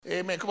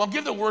Amen. Come on,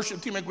 give the worship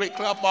team a great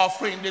clap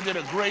offering. They did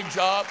a great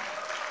job.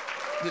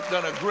 They've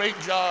done a great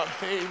job.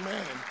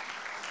 Amen.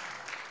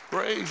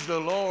 Praise the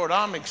Lord.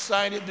 I'm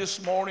excited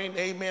this morning.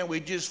 Amen. We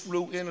just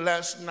flew in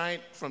last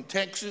night from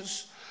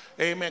Texas.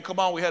 Amen. Come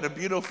on, we had a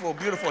beautiful,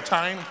 beautiful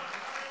time.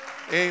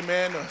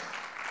 Amen.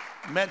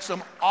 Met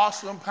some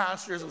awesome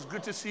pastors. It was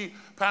good to see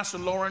Pastor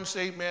Lawrence,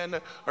 amen,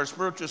 our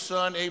spiritual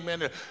son,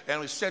 amen.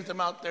 And we sent him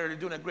out there. They're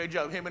doing a great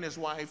job, him and his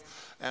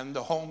wife, and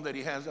the home that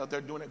he has out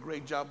there, doing a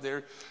great job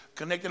there.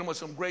 Connected him with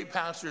some great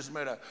pastors.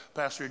 Met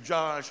Pastor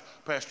Josh,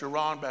 Pastor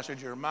Ron, Pastor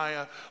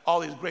Jeremiah, all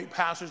these great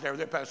pastors that were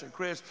there, Pastor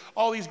Chris,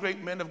 all these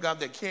great men of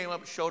God that came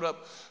up, showed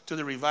up to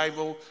the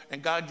revival,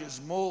 and God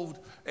just moved,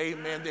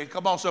 amen.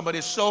 Come on, somebody,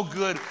 it's so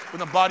good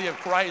when the body of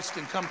Christ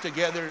can come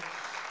together.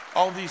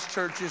 All these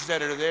churches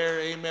that are there,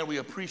 amen, we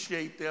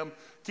appreciate them.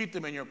 Keep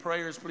them in your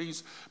prayers,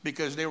 please,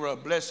 because they were a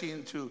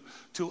blessing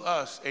to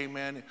us,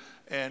 amen.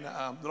 And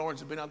the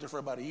Lord's been out there for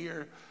about a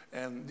year,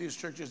 and these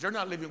churches, they're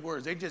not living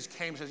words. They just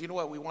came and says, you know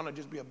what, we want to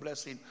just be a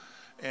blessing,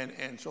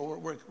 and so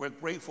we're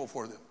grateful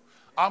for them.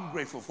 I'm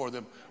grateful for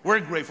them. We're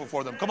grateful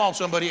for them. Come on,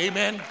 somebody,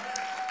 amen.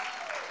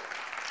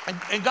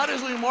 And God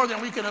is doing more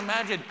than we can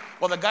imagine.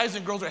 While the guys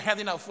and girls are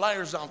handing out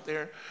flyers out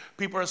there,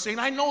 people are saying,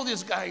 I know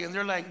this guy. And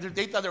they're like,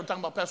 they thought they were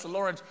talking about Pastor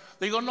Lawrence.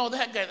 They go, no,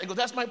 that guy. They go,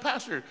 that's my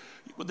pastor.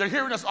 They're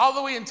hearing us all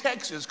the way in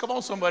Texas. Come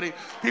on, somebody.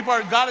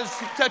 God is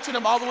touching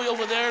them all the way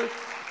over there.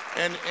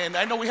 And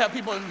I know we have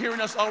people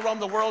hearing us all around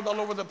the world, all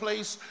over the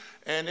place.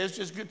 And it's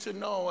just good to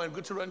know and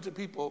good to run to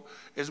people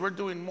is we're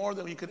doing more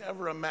than we could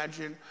ever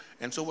imagine.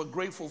 And so we're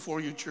grateful for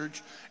you,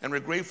 church, and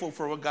we're grateful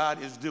for what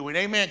God is doing.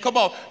 Amen. Come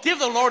on, give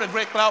the Lord a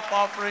great clap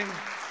offering.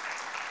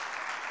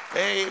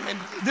 Amen.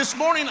 This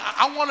morning,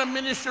 I want to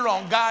minister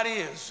on God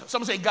is.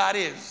 Someone say God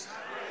is.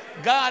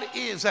 God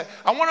is. I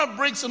want to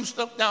break some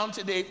stuff down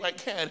today if I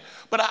can.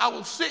 But I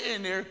was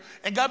sitting there,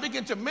 and God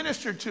began to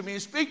minister to me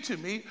and speak to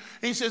me.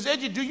 And he says,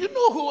 Edgy, do you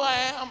know who I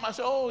am? I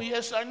said, oh,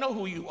 yes, I know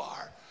who you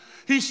are.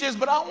 He says,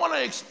 but I want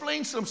to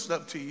explain some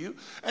stuff to you.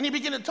 And he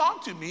began to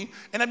talk to me,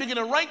 and I began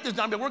to write this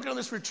down. I've been working on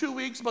this for 2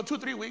 weeks, about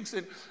 2-3 weeks,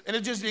 and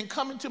it just didn't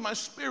come into my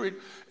spirit.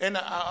 And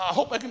I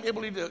hope I can be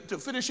able to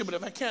finish it, but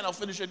if I can't, I'll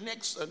finish it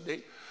next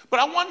Sunday.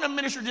 But I want to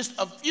minister just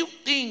a few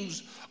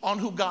things on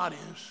who God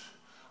is.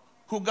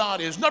 Who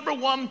God is. Number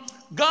one,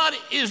 God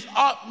is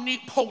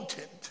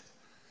omnipotent.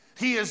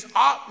 He is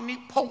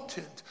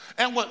omnipotent.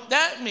 And what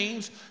that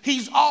means,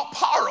 he's all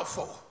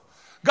powerful.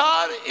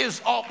 God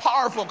is all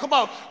powerful. Come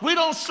on, we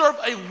don't serve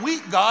a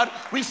weak God,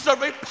 we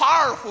serve a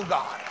powerful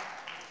God.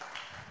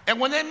 And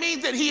when that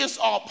means that he is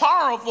all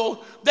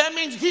powerful, that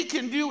means he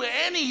can do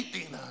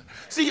anything.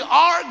 See,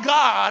 our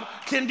God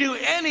can do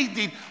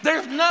anything.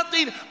 There's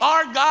nothing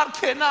our God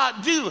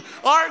cannot do.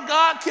 Our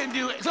God can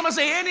do, somebody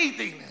say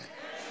anything.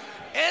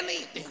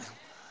 Anything.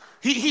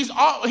 He's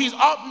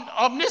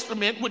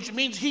omniscient, which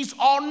means he's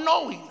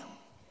all-knowing.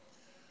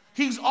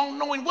 He's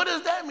all-knowing. What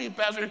does that mean,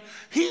 Pastor?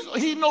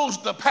 He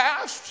knows the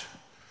past,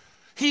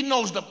 he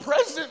knows the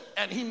present,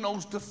 and he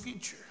knows the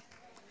future.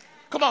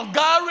 Come on,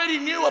 God already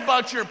knew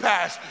about your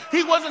past.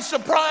 He wasn't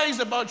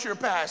surprised about your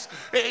past.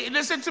 Hey,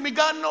 listen to me,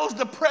 God knows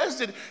the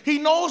present. He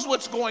knows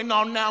what's going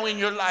on now in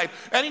your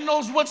life, and he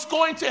knows what's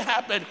going to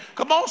happen.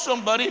 Come on,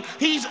 somebody.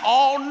 He's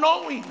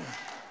all-knowing.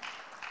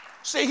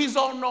 Say he's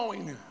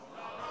all-knowing.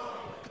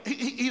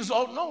 He's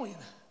all-knowing.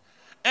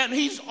 And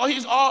he's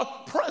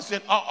all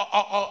present,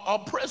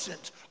 all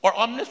present, or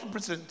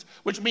omnipotent,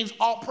 which means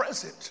all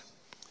present.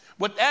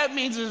 What that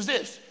means is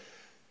this.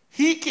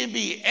 He can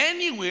be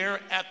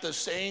anywhere at the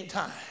same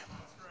time.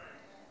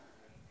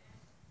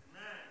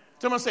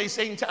 Someone say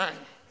same time.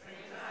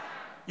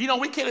 You know,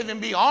 we can't even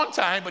be on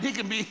time, but he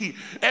can be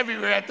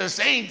everywhere at the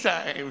same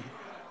time.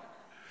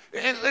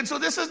 And so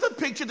this is the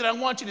picture that I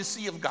want you to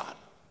see of God.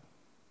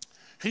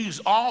 He's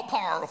all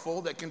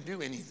powerful that can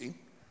do anything.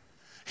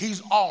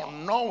 He's all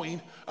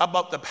knowing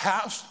about the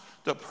past,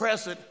 the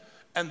present,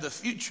 and the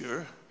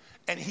future.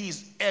 And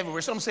he's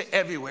everywhere. Someone say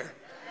everywhere.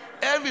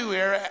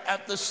 Everywhere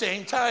at the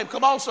same time.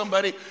 Come on,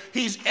 somebody.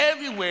 He's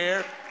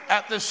everywhere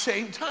at the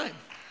same time.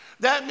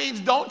 That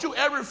means don't you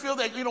ever feel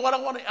that, you know what,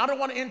 I don't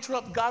want to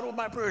interrupt God with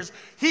my prayers.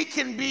 He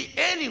can be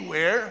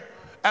anywhere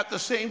at the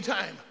same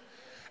time.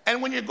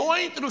 And when you're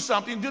going through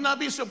something, do not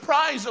be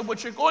surprised at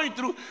what you're going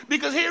through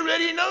because he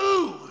already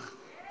knew.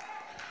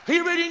 He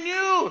already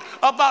knew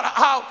about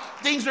how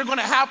things are going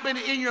to happen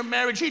in your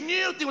marriage. He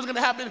knew things were going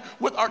to happen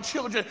with our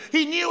children.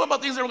 He knew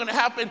about things that were going to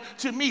happen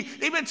to me.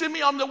 Even to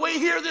me on the way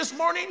here this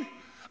morning,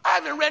 I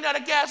haven't ran out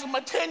of gas in my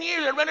 10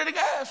 years. I ran out of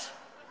gas.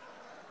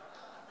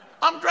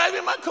 I'm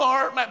driving my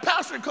car. My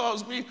pastor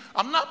calls me.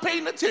 I'm not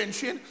paying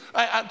attention.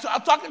 I'm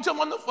talking to him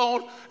on the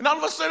phone. And all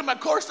of a sudden, my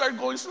car started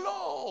going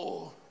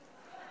slow.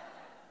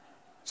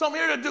 So I'm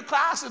here to do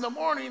class in the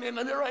morning. And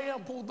there I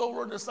am, pulled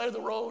over on the side of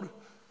the road.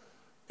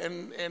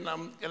 And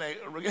I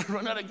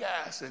run out of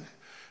gas, and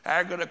I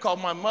had to call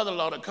my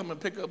mother-in-law to come and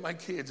pick up my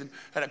kids, and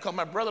I had to call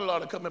my brother-in-law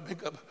to come and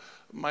pick up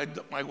my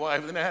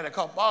wife, and then I had to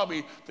call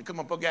Bobby to come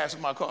and put gas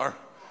in my car.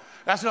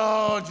 I said,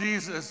 oh,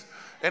 Jesus.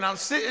 And I'm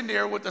sitting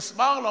there with a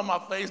smile on my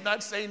face,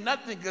 not saying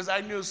nothing, because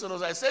I knew as soon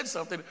as I said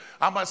something,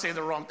 I might say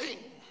the wrong thing.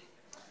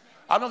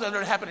 I don't know if that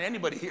ever happened to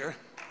anybody here.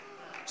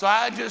 So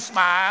I just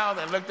smiled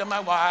and looked at my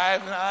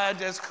wife, and I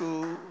just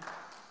cool.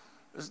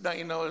 It's not,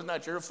 it's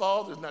not your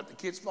fault. It's not the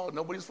kid's fault.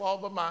 Nobody's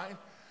fault but mine.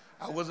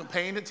 I wasn't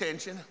paying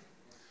attention.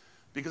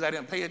 Because I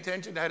didn't pay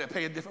attention, I had to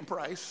pay a different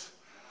price.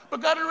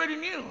 But God already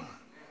knew.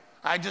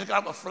 I just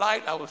got off a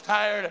flight. I was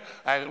tired.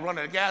 I run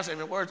out of gas. I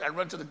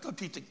run to the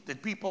teach the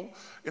people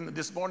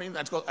this morning.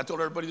 I told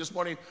everybody this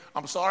morning,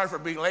 I'm sorry for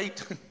being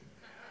late.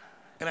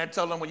 And I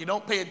tell them, when you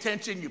don't pay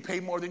attention, you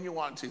pay more than you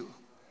want to.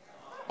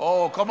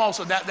 Oh, come on.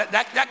 So that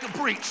can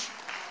preach.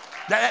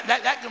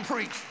 That can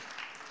preach.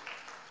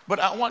 But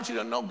I want you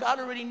to know God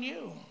already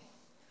knew.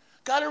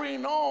 God already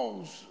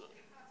knows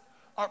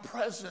our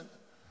present,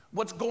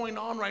 what's going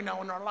on right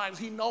now in our lives.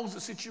 He knows the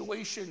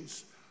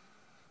situations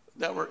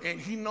that we're in.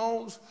 He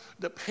knows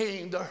the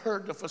pain, the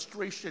hurt, the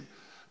frustration,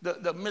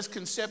 the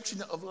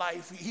misconception of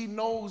life. He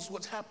knows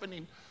what's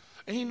happening.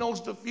 And he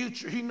knows the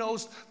future. He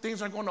knows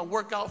things are going to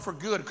work out for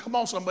good. Come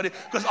on, somebody.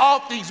 Because all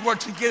things work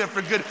together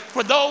for good.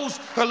 For those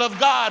who love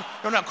God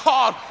and are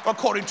called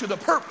according to the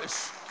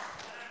purpose.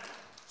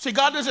 See,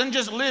 God doesn't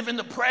just live in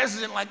the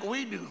present like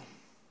we do.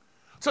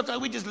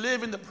 Sometimes we just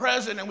live in the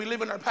present and we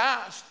live in our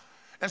past.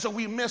 And so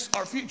we miss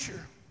our future.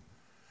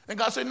 And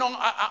God said, no,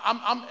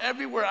 I'm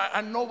everywhere.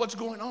 I know what's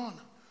going on.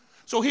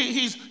 So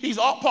he's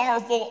all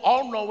powerful,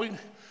 all knowing.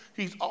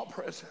 He's all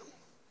present.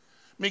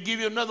 Let me give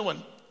you another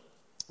one.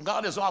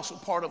 God is also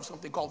part of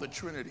something called the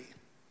Trinity.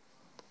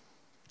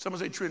 Someone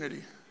say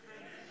Trinity.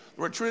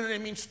 The word Trinity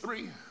means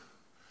three.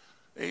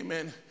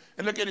 Amen.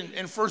 And look at it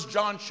in 1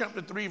 John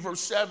chapter 3,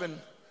 verse 7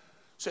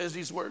 says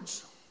these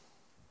words.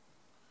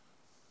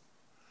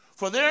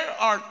 For there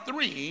are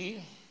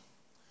three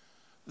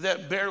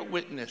that bear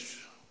witness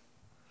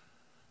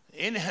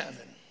in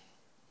heaven: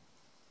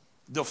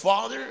 the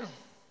Father,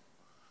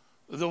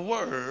 the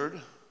Word,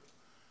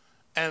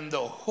 and the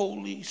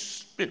Holy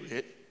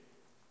Spirit,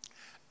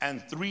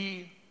 and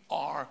three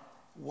are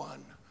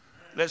one.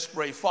 Let's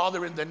pray.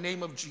 Father, in the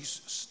name of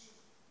Jesus,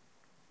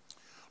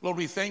 Lord,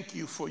 we thank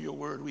you for your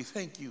word. We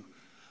thank you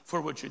for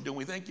what you're doing.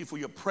 We thank you for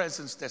your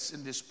presence that's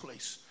in this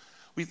place.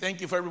 We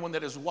thank you for everyone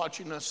that is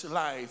watching us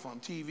live on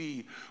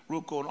TV,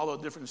 Ruco, and all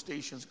the different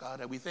stations, God.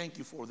 And we thank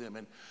you for them.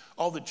 And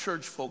all the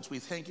church folks, we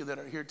thank you that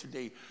are here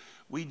today.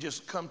 We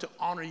just come to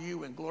honor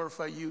you and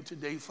glorify you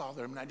today,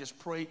 Father. And I just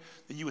pray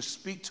that you would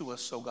speak to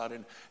us, so God,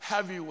 and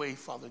have your way,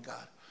 Father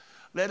God.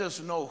 Let us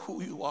know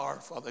who you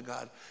are, Father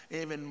God.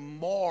 Even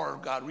more,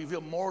 God,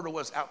 reveal more to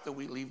us after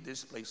we leave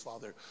this place,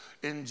 Father.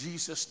 In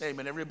Jesus' name.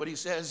 And everybody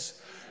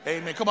says,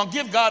 amen. Come on,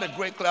 give God a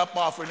great clap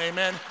offering,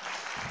 amen.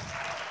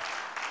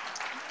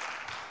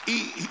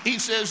 He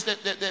says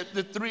that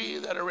the three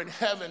that are in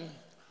heaven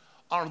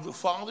are the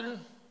Father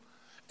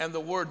and the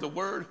Word. The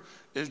Word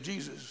is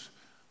Jesus.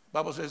 The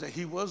Bible says that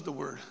he was the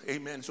Word.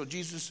 Amen. So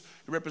Jesus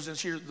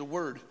represents here the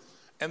Word.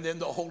 And then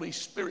the Holy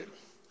Spirit.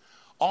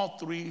 All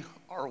three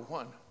are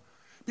one.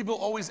 People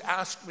always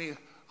ask me,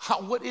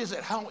 what is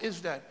it? How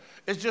is that?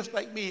 It's just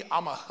like me.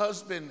 I'm a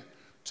husband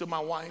to my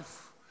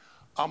wife.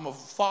 I'm a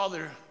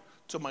father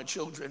to my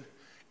children.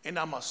 And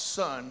I'm a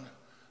son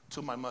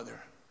to my mother.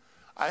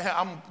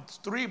 I'm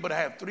three, but I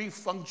have three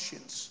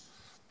functions,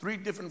 three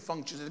different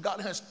functions. And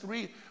God has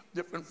three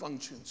different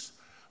functions.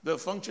 The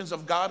functions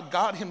of God,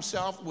 God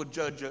himself will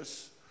judge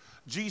us.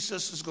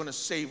 Jesus is going to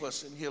save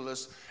us and heal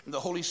us. And the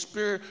Holy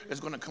Spirit is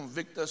going to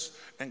convict us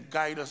and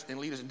guide us and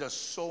lead us and does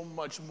so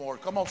much more.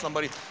 Come on,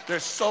 somebody.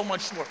 There's so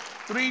much more.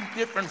 Three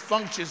different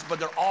functions, but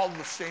they're all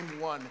the same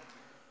one,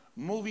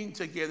 moving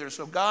together.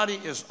 So God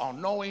is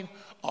all-knowing,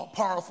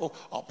 all-powerful,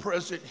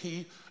 all-present.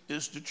 He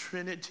is the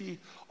Trinity,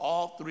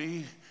 all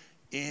three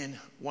in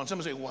one.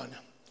 Someone say one.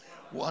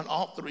 One,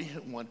 all three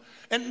in one.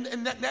 And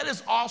that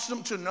is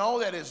awesome to know.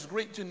 That is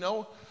great to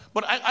know.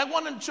 But I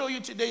want to show you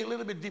today a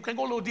little bit deeper. Can I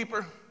go a little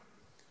deeper?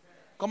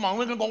 Come on,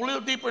 we're going to go a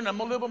little deeper and a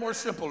little bit more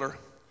simpler.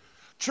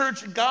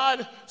 Church,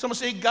 God, someone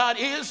say God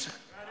is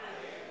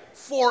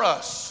for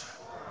us.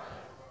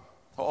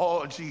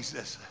 Oh,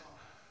 Jesus.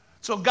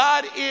 So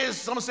God is,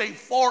 someone say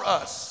for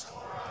us.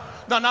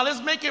 Now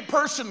let's make it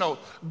personal.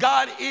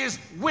 God is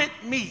with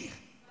me.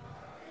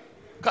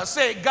 God,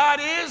 say God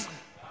is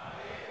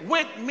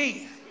with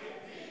me.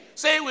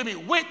 Say it with me,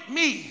 with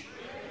me.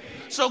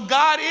 So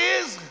God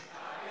is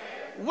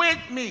with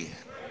me.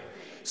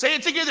 Say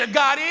it together,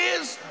 God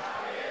is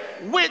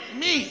with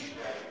me.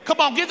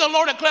 Come on, give the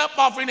Lord a clap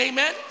offering,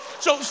 amen.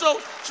 So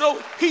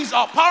he's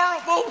all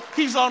powerful,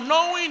 he's all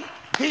knowing,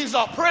 he's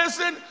all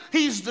present,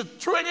 he's the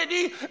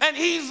Trinity, and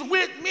he's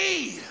with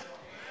me.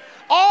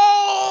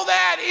 All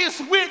that is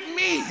with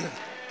me.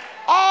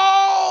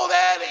 All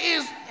that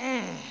is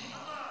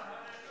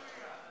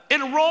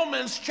in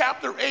Romans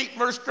chapter 8,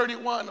 verse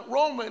 31.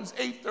 Romans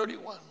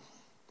 8:31.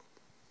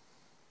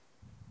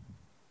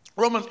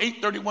 Romans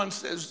 8:31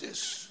 says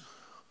this.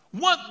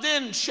 What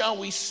then shall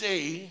we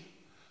say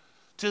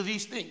to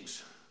these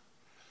things?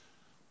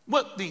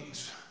 What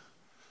things?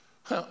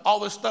 all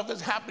the stuff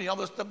that's happening, all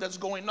the stuff that's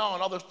going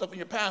on, all the stuff in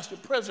your past, your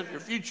present, your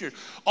future,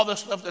 all the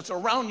stuff that's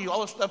around you,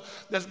 all the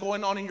stuff that's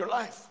going on in your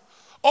life.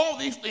 All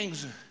these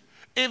things.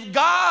 If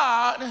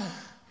God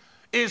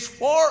is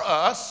for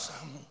us,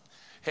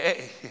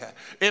 hey,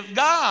 if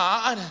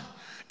God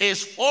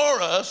is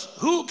for us,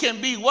 who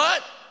can be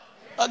what?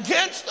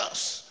 Against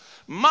us.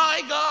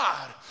 My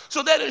God.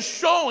 So that is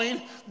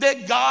showing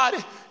that God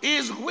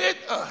is with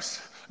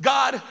us.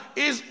 God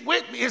is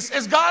with me.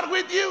 Is God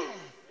with you?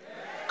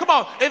 Come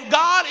on, if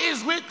God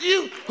is with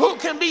you, who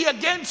can be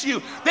against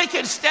you? They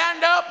can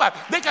stand up,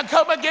 they can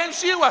come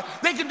against you,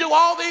 they can do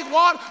all they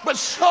want, but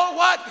so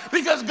what?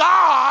 Because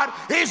God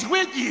is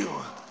with you.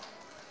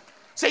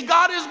 Say,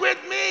 God is with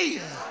me.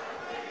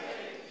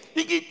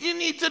 You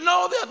need to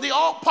know that the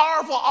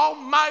all-powerful,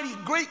 almighty,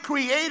 great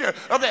creator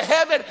of the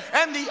heaven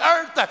and the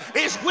earth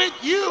is with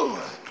you.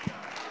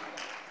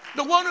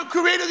 The one who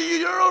created the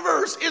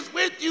universe is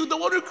with you. The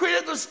one who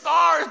created the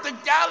stars, the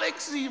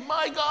galaxy,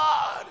 my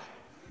God.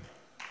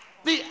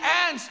 The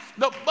ants,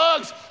 the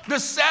bugs, the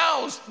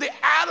cells, the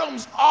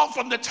atoms, all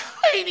from the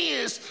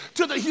tiniest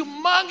to the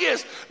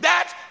humongous.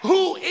 That's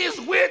who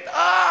is with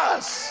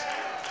us.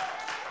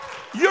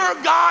 Your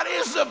God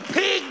is a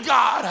big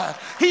God.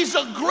 He's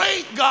a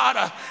great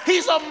God.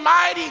 He's a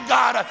mighty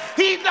God.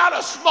 He's not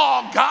a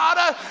small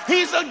God.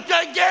 He's a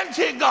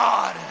gigantic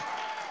God.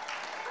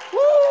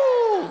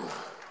 Woo!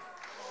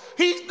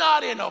 He's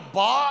not in a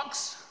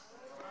box.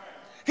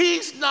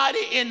 He's not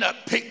in a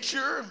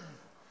picture.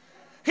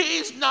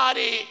 He's not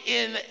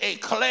in a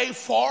clay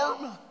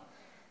form.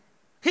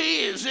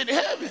 He is in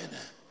heaven.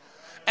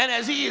 And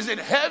as he is in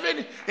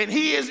heaven and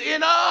he is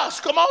in us,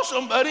 come on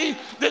somebody,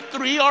 the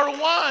three are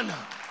one.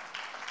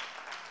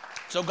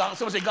 So God,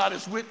 someone say, God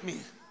is with me.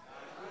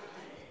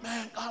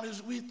 Man, God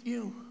is with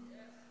you.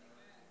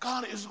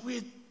 God is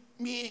with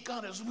me.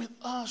 God is with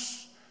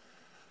us.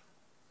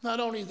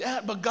 Not only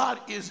that, but God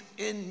is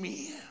in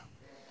me.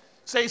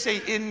 Say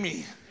in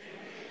me.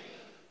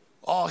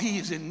 Oh, he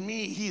is in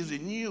me, he is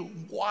in you.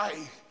 Why?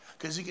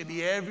 Because he can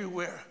be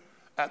everywhere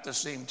at the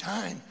same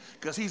time.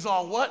 Because he's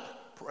all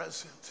what?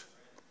 Present.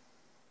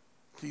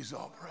 He's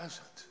all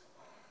present.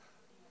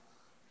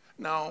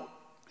 Now,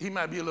 he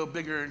might be a little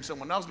bigger than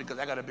someone else because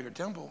I got a bigger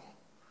temple.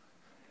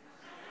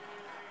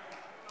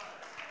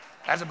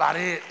 That's about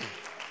it.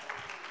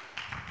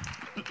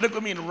 Look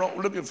at me in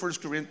Rome. Look at 1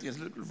 Corinthians.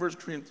 Look at 1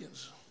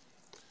 Corinthians.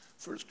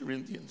 1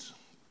 Corinthians.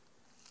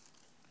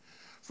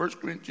 1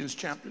 Corinthians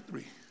chapter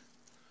 3.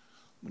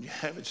 When you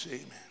have it, say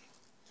amen.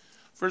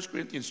 1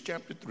 Corinthians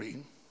chapter 3,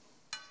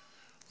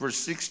 verse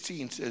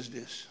 16 says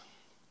this.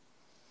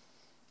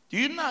 Do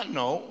you not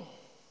know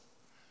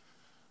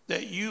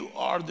that you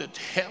are the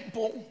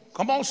temple?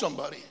 Come on,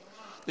 somebody.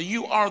 That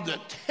you are the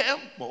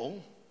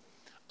temple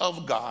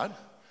of God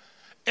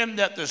and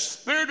that the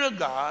Spirit of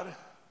God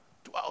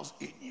dwells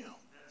in you.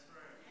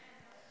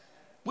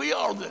 We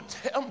are the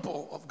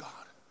temple of God.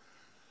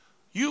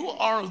 You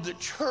are the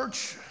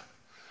church.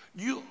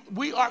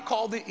 We are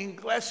called the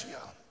Iglesia.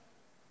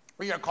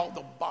 We are called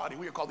the body.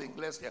 We are called the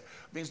Iglesia. It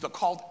means the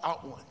called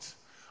out ones.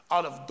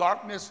 Out of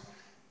darkness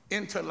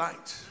into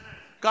light.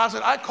 God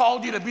said, I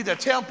called you to be the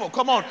temple.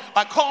 Come on.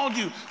 I called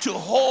you to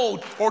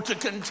hold or to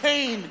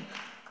contain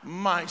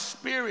my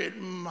spirit,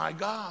 my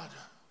God.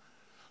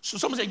 So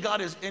someone say,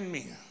 God is in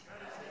me.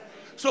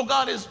 So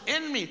God is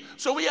in me.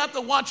 So we have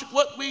to watch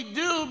what we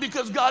do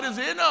because God is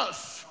in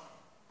us.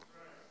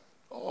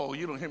 Oh,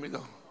 you don't hear me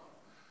though.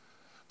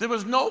 There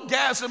was no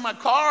gas in my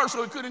car,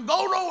 so it couldn't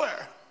go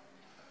nowhere.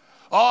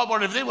 Oh,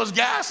 but if there was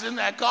gas in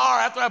that car,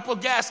 after I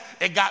put gas,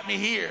 it got me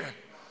here.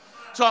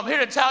 So I'm here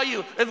to tell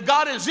you, if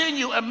God is in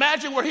you,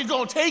 imagine where he's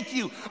going to take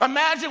you.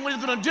 Imagine what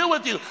he's going to do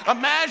with you.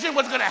 Imagine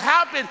what's going to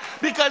happen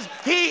because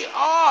he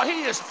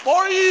is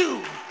for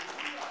you.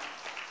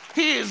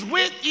 He is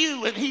with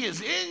you and he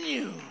is in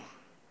you.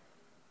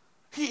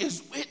 He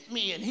is with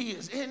me and he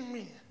is in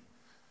me.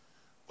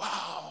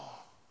 Wow.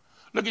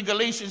 Look at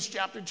Galatians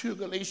chapter 2,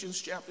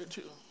 Galatians chapter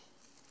 2.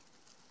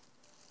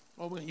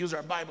 Oh, we're going to use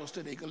our Bibles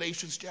today,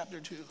 Galatians chapter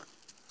 2.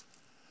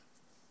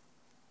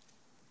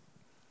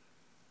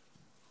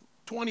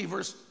 20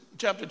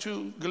 chapter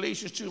 2,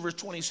 Galatians 2 verse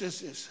 20 says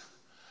this.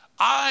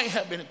 I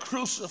have been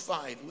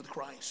crucified with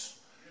Christ.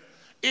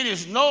 It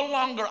is no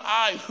longer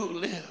I who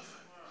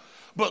live,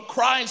 but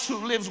Christ who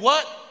lives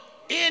what?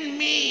 In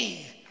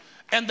me.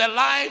 And the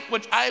life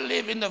which I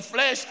live in the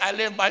flesh, I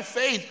live by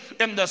faith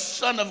in the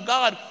Son of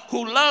God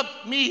who loved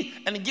me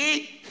and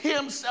gave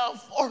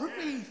himself for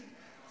me.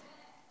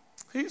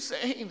 He's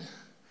saying,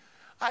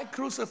 I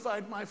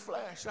crucified my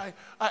flesh.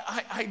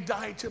 I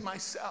died to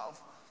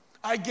myself.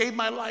 I gave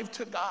my life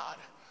to God.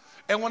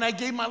 And when I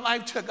gave my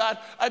life to God,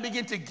 I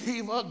began to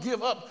give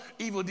up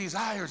evil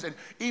desires and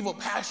evil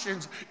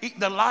passions,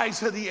 the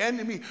lies of the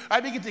enemy. I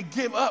began to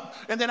give up.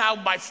 And then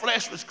my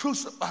flesh was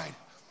crucified.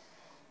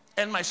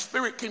 And my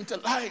spirit came to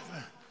life.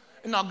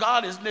 And now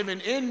God is living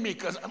in me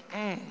because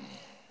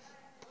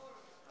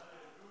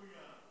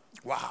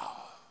wow.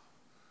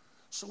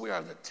 So we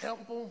are the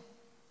temple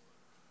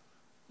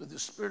that the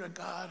Spirit of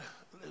God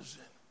lives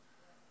in.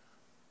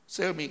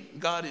 Say with me,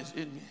 God is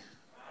in me.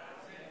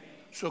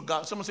 So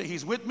God, someone say,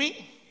 he's with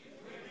me,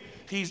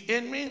 he's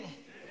in me,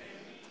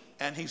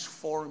 and he's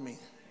for me.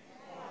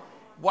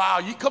 Wow,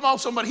 you come on,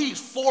 somebody, he's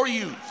for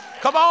you.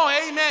 Come on,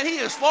 amen, he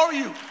is for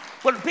you.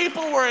 When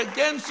people were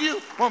against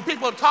you, when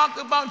people talked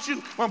about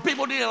you, when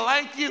people didn't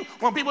like you,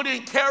 when people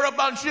didn't care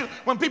about you,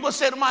 when people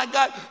said, my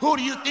God, who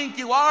do you think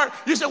you are?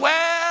 You said,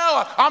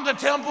 well, I'm the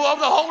temple of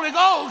the Holy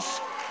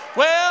Ghost.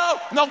 Well,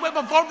 no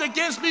weapon formed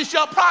against me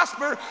shall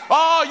prosper.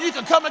 Oh, you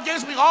can come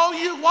against me all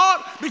you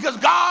want because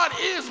God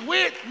is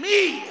with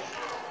me.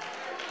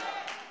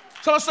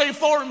 Someone say,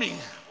 for me.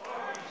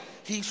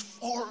 He's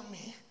for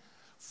me.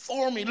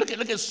 For me. Look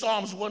at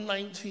Psalms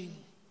 118,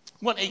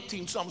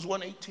 Psalms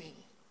 118.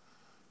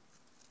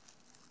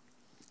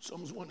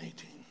 Psalms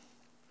 118.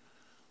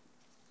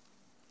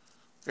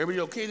 Everybody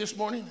okay this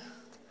morning?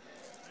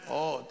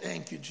 Oh,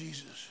 thank you,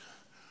 Jesus.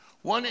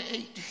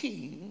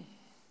 118,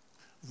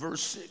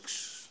 verse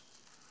 6.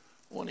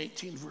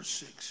 118, verse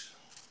 6.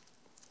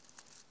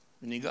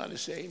 And you got to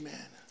say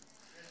amen.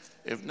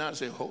 If not,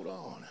 say, hold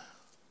on.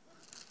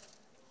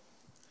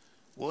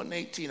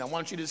 118, I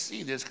want you to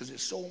see this because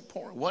it's so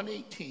important.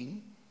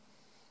 118,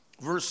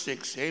 verse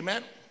 6,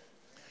 amen.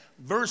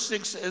 Verse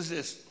 6 says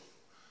this.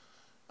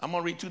 I'm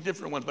going to read two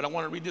different ones, but I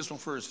want to read this one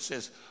first. It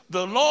says,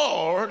 the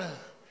Lord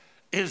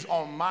is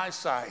on my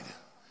side.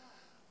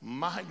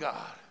 My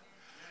God.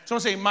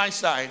 Someone say, my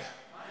side.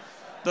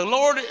 The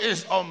Lord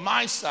is on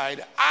my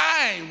side.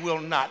 I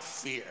will not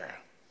fear.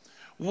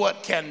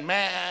 What can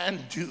man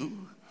do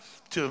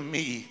to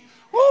me?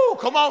 Woo,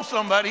 come on,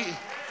 somebody.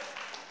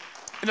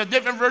 In a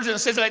different version, it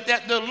says it like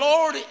that. The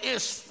Lord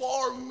is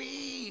for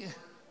me.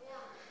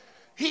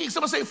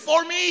 Someone say,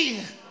 for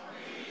me.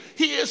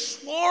 He is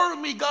for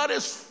me. God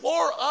is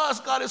for us.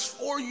 God is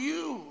for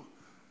you.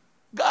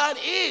 God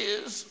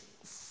is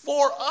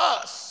for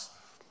us.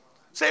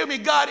 Say with me,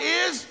 God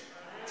is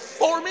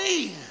for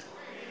me.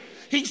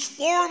 He's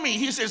for me.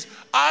 He says,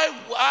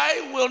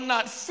 I will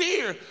not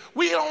fear.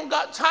 We don't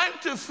got time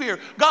to fear.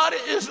 God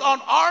is on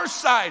our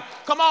side.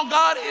 Come on,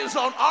 God is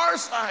on our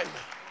side.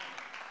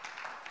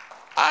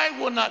 I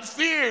will not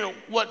fear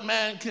what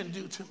man can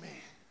do to me.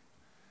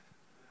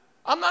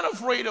 I'm not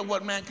afraid of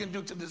what man can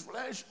do to this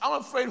flesh. I'm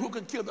afraid who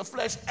can kill the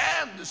flesh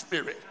and the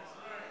spirit.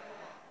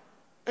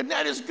 And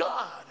that is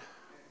God.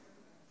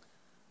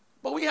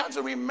 But we have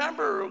to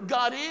remember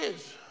God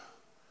is.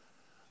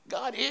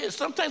 God is.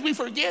 Sometimes we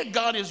forget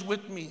God is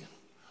with me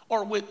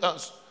or with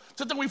us.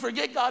 Sometimes we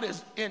forget God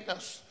is in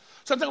us.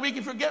 Sometimes we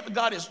can forget that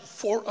God is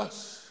for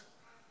us.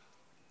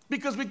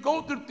 Because we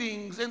go through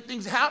things and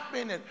things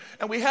happen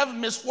and we have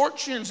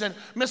misfortunes and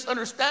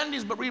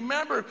misunderstandings. But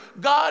remember,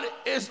 God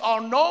is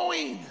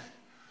all-knowing.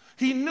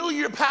 He knew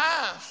your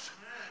past.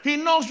 He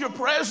knows your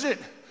present.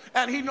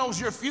 And he knows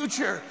your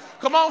future.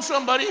 Come on,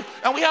 somebody.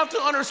 And we have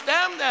to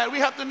understand that. We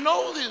have to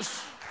know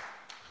this.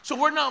 So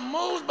we're not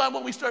moved by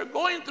when we start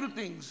going through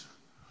things.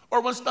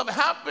 Or when stuff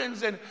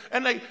happens and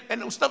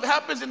stuff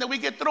happens and then we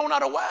get thrown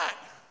out of whack.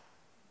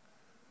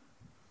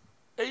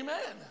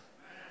 Amen.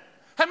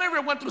 Have you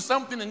ever went through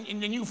something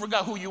and you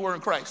forgot who you were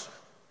in Christ?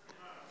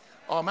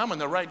 Oh, man, I'm in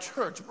the right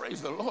church.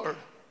 Praise the Lord.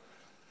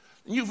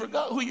 And you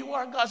forgot who you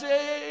are. God said,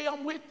 hey,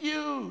 I'm with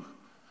you.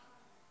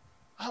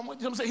 I'm with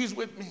you. Someone say, he's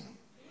with me.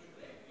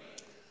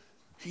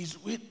 He's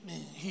with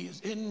me. He is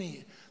in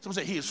me. Someone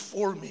say, he is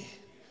for me.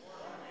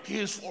 He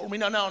is for me.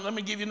 Now, let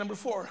me give you number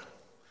 4.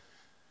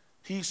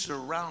 He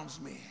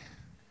surrounds me.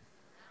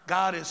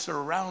 God is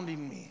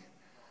surrounding me.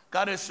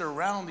 God is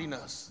surrounding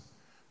us.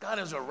 God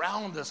is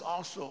around us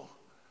also.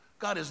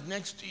 God is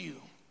next to you.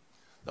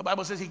 The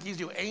Bible says he gives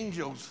you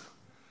angels.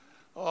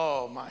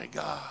 Oh, my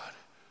God.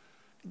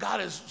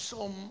 God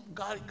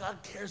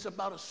cares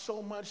about us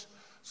so much.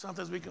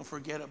 Sometimes we can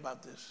forget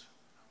about this.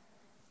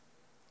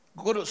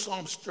 Go to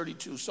Psalms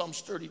 32.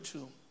 Psalms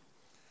 32.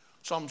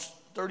 Psalms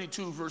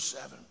 32, verse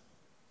 7.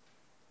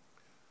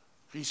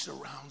 He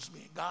surrounds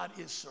me. God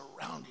is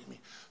surrounding me.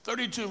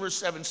 32, verse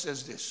 7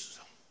 says this.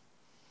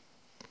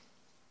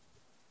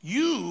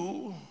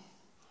 You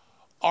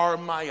are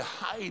my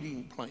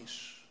hiding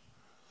place.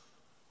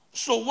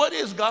 So what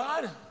is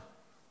God?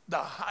 The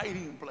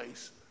hiding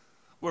place.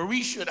 Where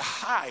we should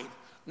hide,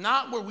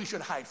 not where we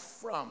should hide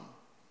from.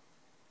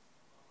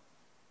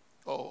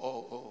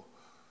 Oh.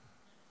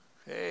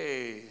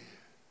 Hey,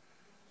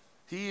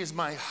 he is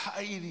my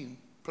hiding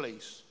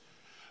place.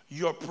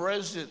 Your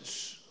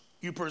presence,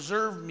 you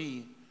preserve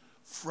me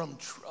from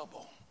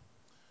trouble.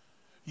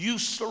 You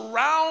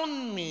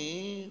surround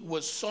me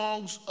with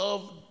songs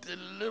of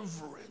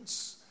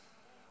deliverance.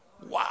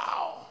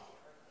 Wow.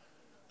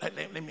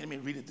 Let me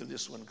read it to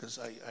this one because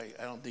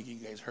I don't think you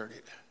guys heard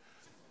it.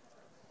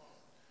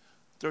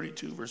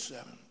 32, verse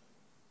 7.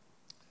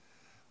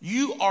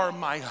 You are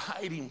my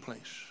hiding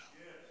place.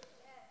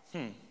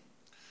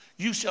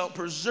 You shall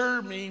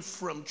preserve me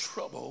from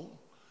trouble.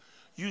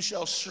 You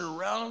shall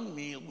surround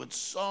me with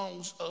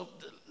songs of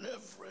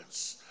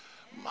deliverance.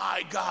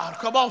 My God,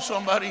 come on,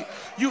 somebody.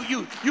 Here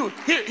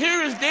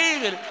is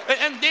David,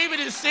 and David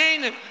is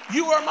saying that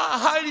you are my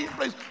hiding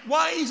place.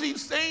 Why is he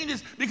saying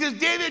this? Because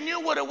David knew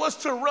what it was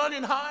to run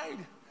and hide.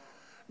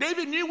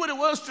 David knew what it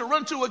was to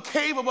run to a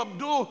cave of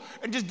Abdul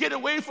and just get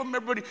away from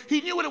everybody. He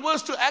knew what it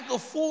was to act a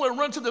fool and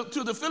run to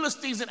the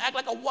Philistines and act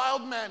like a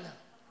wild man.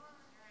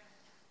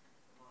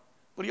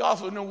 But he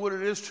also knew what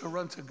it is to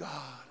run to God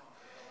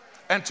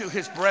and to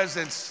his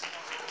presence,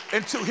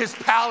 into his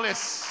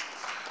palace,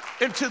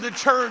 into the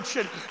church.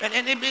 And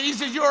he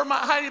says, you're my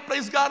hiding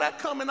place, God. I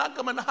come and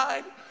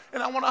hide.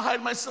 And I want to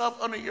hide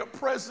myself under your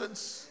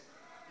presence.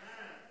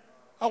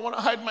 I want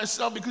to hide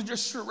myself because you're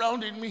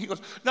surrounding me. He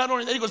goes, not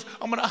only that, he goes,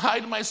 I'm going to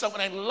hide myself.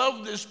 And I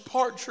love this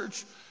part,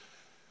 church.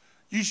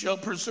 You shall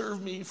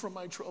preserve me from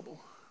my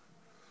trouble.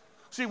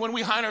 See, when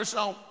we hide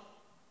ourselves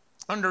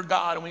under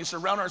God and we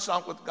surround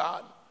ourselves with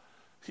God,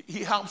 he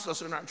helps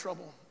us in our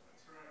trouble.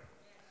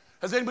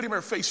 Has anybody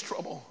ever faced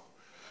trouble?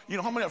 You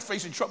know how many are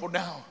facing trouble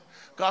now?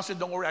 God said,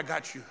 don't worry, I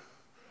got you.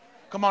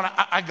 Come on,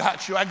 I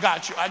got you, I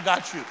got you, I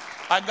got you.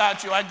 I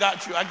got you, I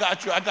got you, I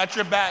got you, I got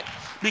your back.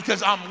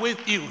 Because I'm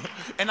with you,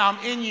 and I'm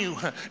in you,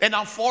 and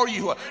I'm for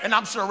you, and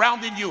I'm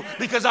surrounding you,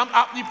 because I'm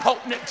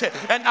omnipotent,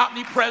 and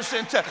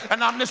omnipresent,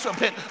 and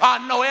omniscient.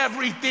 I know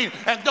everything,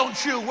 and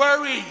don't you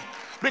worry,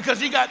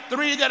 because you got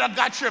three that have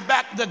got your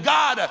back, the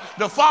God,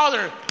 the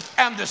Father,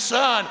 and the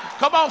Son.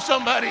 Come on,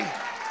 somebody.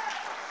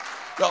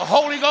 The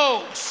Holy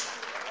Ghost.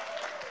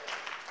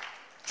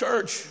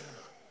 Church,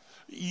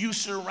 you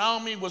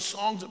surround me with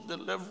songs of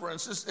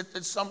deliverance.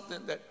 It's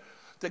something that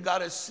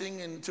God is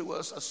singing to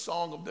us, a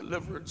song of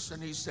deliverance,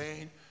 and he's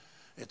saying,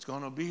 it's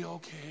going to be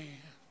okay.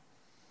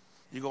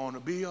 You're going to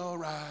be all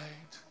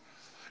right.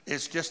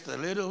 It's just a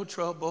little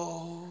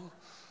trouble,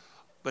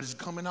 but it's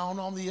coming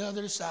on the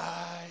other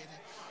side.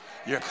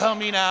 You're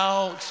coming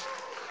out.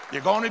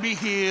 You're going to be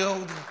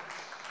healed.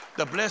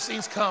 The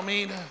blessing's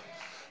coming.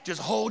 Just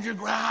hold your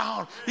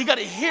ground. You got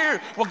to hear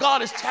what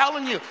God is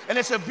telling you. And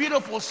it's a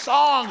beautiful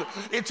song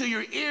into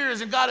your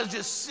ears. And God is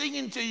just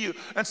singing to you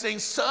and saying,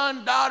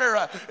 son,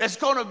 daughter, it's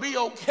going to be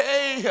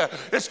okay.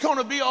 It's going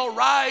to be all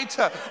right.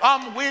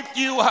 I'm with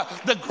you.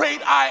 The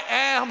great I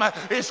am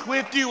is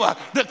with you.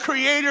 The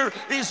Creator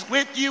is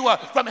with you.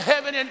 From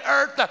heaven and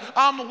earth,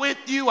 I'm with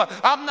you.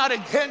 I'm not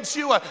against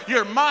you.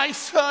 You're my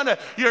son.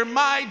 You're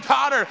my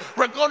daughter.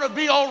 We're going to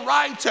be all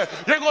right.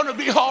 You're going to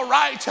be all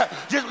right.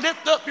 Just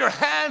lift up your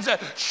hands.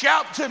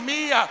 Shout to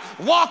me,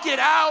 walk it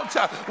out,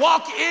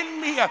 walk in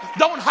me,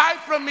 don't hide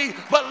from me,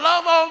 but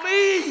love on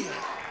me.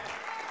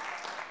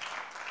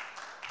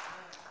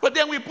 But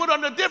then we put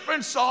on a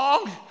different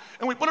song,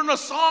 and we put on a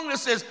song that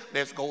says,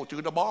 let's go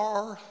to the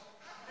bar,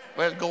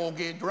 let's go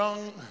get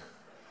drunk,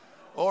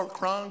 or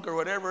crunk, or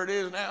whatever it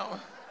is now.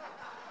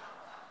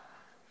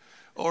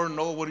 Or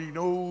nobody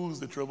knows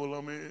the trouble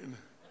I'm in.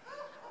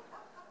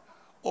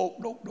 Oh,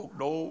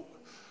 no.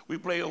 We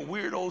play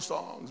weird old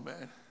songs,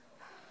 man,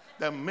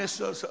 that mess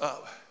us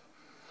up.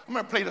 I'm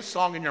going to play the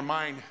song in your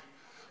mind.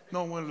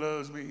 No one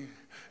loves me,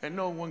 and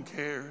no one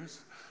cares.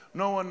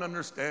 No one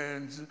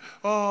understands.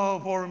 Oh,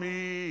 poor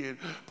me, and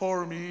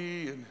poor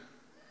me. And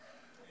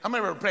I'm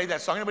going to play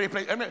that song. Anybody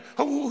play?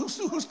 Who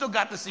still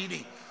got the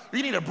CD?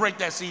 We need to break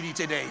that CD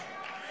today.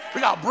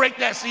 We got to break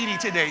that CD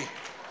today.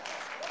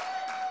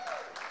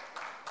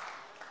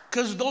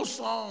 Because those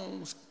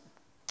songs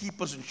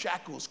keep us in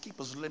shackles,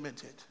 keep us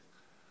limited.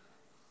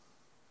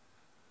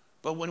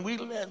 But when we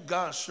let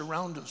God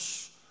surround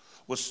us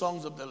with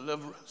songs of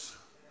deliverance,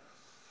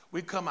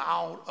 we come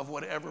out of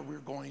whatever we're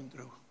going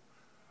through.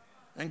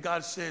 And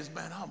God says,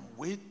 man, I'm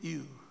with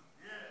you.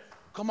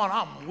 Come on,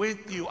 I'm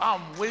with you.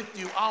 I'm with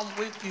you. I'm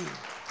with you.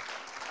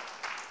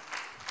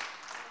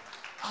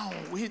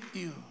 I'm with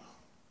you.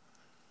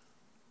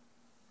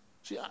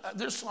 See,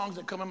 there's songs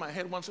that come in my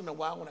head once in a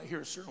while when I hear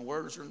a certain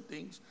word or certain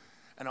things,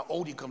 and an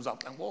oldie comes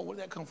up. And whoa, where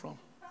did that come from?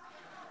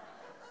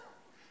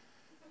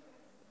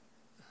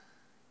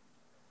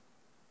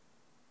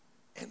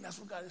 And that's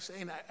what God is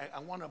saying. I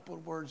want to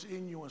put words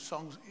in you and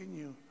songs in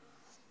you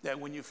that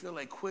when you feel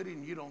like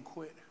quitting, you don't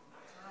quit.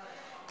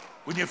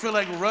 When you feel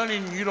like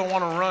running, you don't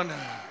want to run.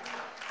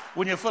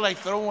 When you feel like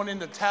throwing in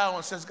the towel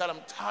and says, God,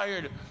 I'm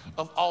tired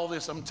of all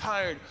this. I'm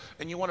tired.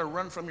 And you want to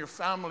run from your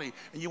family,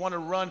 and you want to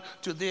run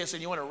to this,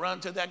 and you want to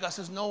run to that. God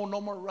says, no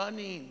more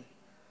running.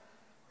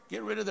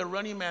 Get rid of the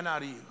running man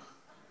out of you.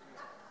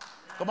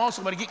 Come on,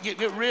 somebody,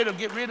 get rid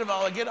of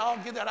all that. Get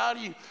that out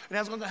of you. And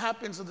that's what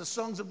happens in the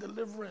songs of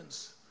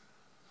deliverance.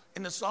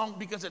 And the song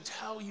begins to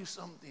tell you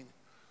something.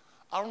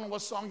 I don't know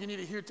what song you need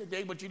to hear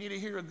today, but you need to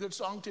hear a good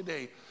song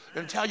today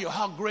and tell you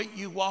how great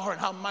you are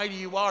and how mighty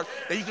you are,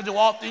 that you can do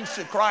all things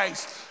to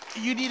Christ.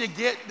 You need to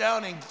get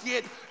down and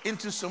get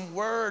into some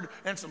word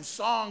and some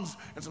songs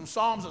and some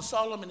Psalms of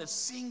Solomon and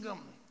sing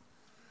them.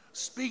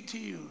 Speak to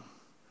you.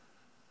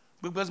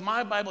 Because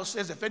my Bible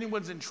says if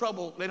anyone's in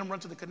trouble, let him run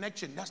to the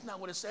connection. That's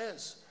not what it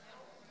says.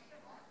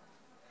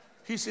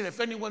 He said if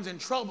anyone's in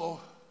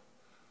trouble,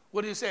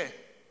 what did he say?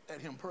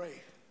 Let him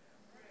pray.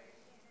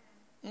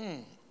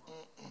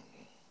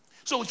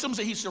 So some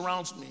say he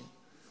surrounds me.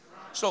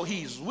 So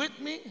he's with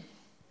me.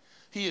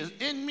 He is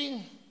in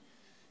me.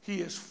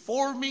 He is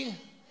for me.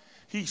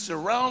 He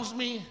surrounds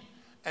me.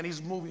 And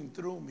he's moving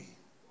through me.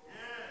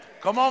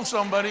 Come on,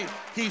 somebody.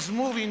 He's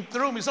moving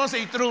through me. Someone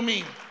say through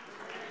me.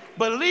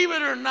 Believe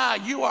it or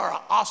not, you are an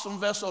awesome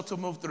vessel to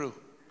move through.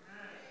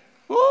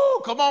 Woo,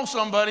 come on,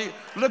 somebody.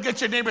 Look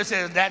at your neighbor and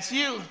say, that's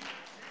you.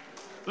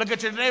 Look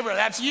at your neighbor,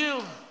 that's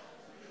you.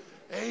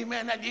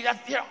 Amen.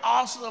 You're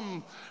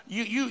awesome.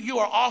 You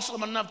are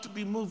awesome enough to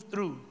be moved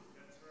through.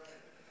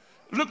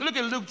 Look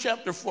at Luke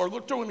chapter 4. Go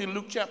turn with me to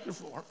Luke chapter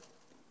 4.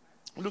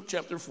 Luke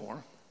chapter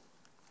 4.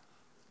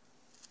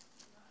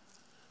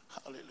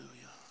 Hallelujah.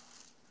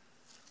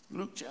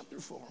 Luke chapter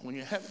 4. When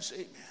you have it, say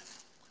amen.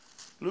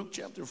 Luke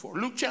chapter 4.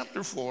 Luke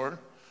chapter 4,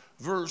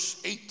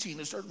 verse 18.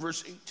 Let's start at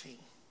verse 18.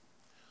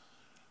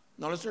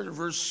 Now let's start at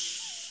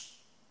verse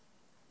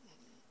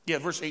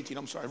 18.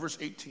 I'm sorry, verse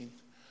 18.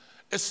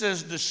 It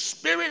says, the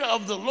Spirit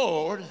of the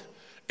Lord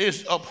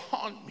is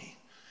upon me,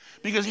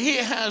 because he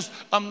has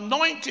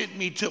anointed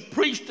me to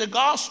preach the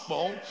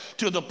gospel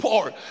to the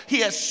poor.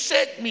 He has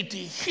sent me to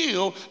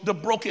heal the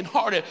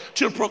brokenhearted,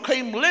 to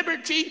proclaim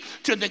liberty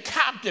to the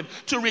captive,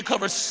 to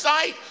recover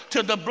sight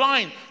to the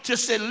blind, to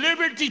set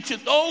liberty to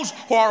those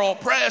who are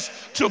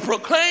oppressed, to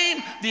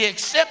proclaim the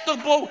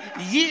acceptable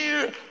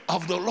year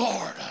of the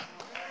Lord.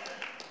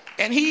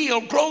 And he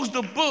closed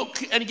the book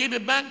and gave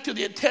it back to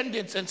the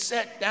attendants and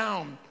sat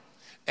down.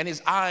 And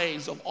his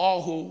eyes of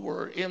all who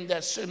were in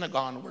that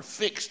synagogue were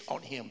fixed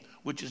on him,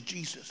 which is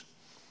Jesus.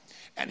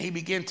 And he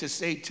began to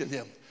say to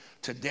them,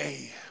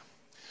 today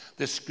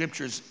the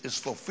scriptures is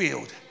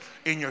fulfilled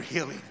in your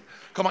healing.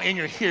 Come on, in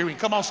your hearing.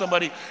 Come on,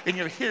 somebody, in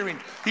your hearing.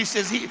 He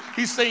says,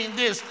 he's saying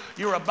this,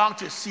 you're about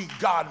to see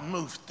God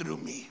move through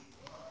me.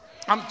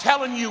 I'm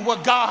telling you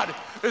what God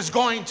is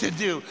going to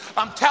do.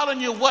 I'm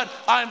telling you what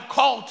I'm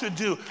called to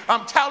do.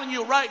 I'm telling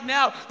you right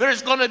now,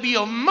 there's going to be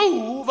a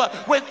move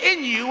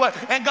within you.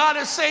 And God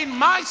is saying,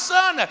 my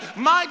son,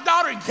 my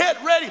daughter,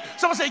 get ready.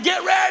 Someone say,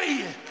 get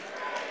ready.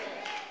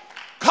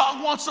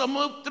 God wants to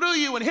move through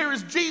you. And here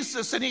is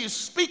Jesus, and he's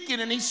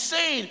speaking, and he's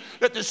saying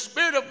that the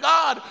Spirit of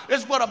God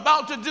is what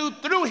about to do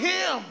through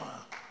him.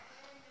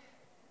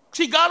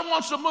 See, God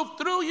wants to move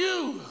through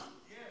you.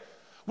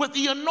 With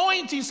the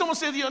anointing, someone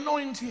say the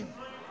anointing.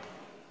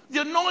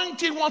 The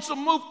anointing wants to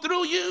move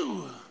through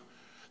you.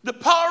 The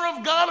power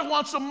of God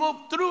wants to move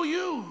through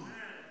you.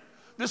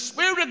 The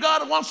Spirit of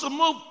God wants to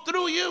move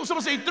through you.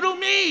 Someone say, through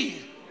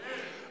me.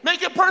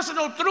 Make it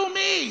personal, through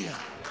me.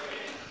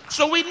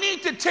 So we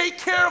need to take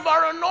care of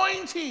our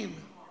anointing.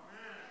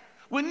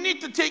 We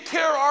need to take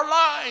care of our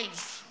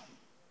lives.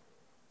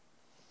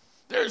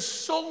 There's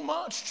so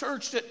much,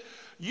 church, that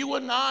you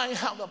and I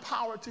have the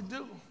power to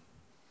do.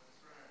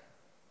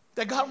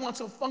 That God wants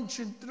to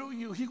function through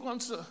you. He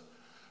wants to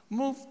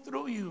move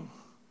through you.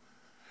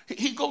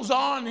 He goes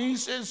on and he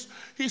says,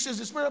 the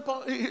Spirit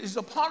is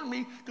upon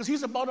me because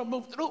he's about to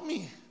move through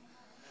me.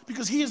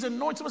 Because he is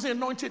anointed. Someone say,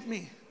 anointed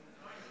me.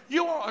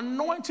 You are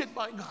anointed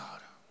by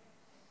God.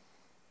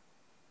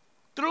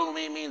 Through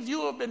me means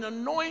you have been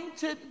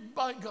anointed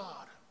by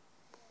God.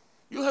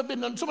 You have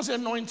been, someone say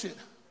anointed.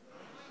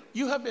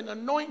 You have been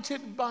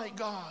anointed by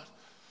God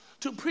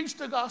to preach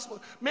the gospel.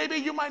 Maybe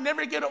you might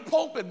never get a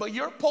pulpit, but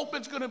your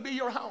pulpit's going to be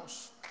your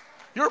house.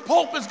 Your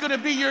pulpit's going to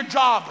be your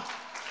job.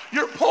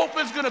 Your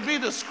pulpit's going to be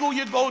the school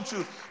you go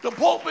to. The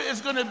pulpit is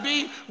going to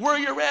be where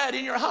you're at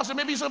in your house. And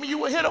maybe some of you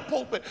will hit a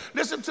pulpit.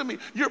 Listen to me.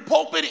 Your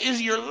pulpit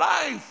is your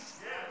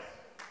life.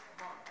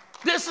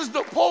 This is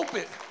the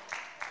pulpit.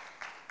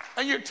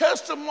 And your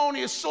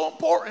testimony is so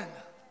important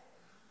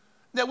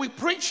that we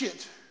preach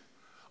it.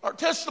 Our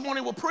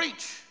testimony will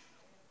preach.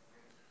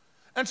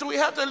 And so we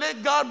have to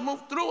let God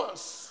move through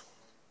us.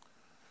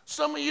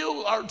 Some of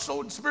you are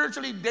so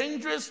spiritually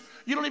dangerous,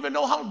 you don't even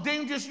know how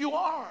dangerous you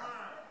are.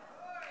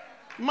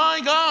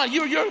 My God,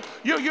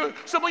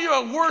 some of you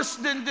are worse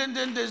than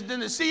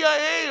the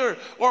CIA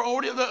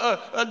or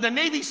the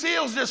Navy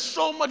SEALs. There's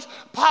so much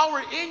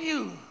power in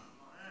you.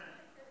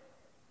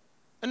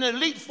 An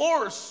elite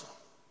force.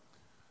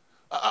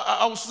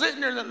 I was sitting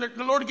there, and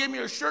the Lord gave me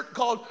a shirt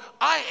called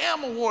I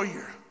Am a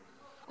Warrior.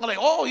 I'm like,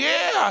 oh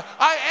yeah,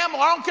 I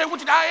don't care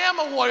what I am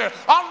a warrior.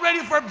 I'm ready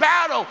for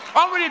battle.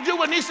 I'm ready to do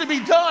what needs to be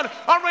done.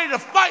 I'm ready to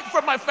fight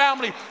for my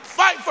family,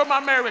 fight for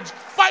my marriage,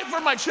 fight for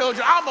my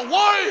children. I'm a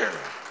warrior.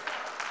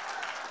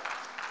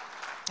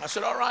 I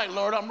said, all right,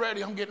 Lord, I'm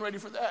ready. I'm getting ready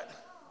for that.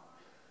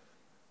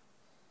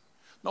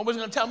 Nobody's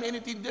going to tell me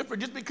anything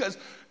different just because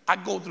I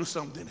go through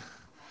something,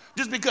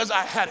 just because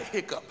I had a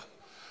hiccup,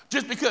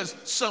 just because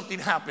something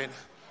happened.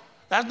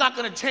 That's not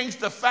going to change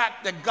the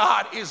fact that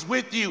God is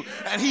with you,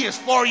 and he is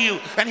for you,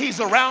 and he's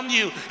around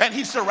you, and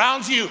he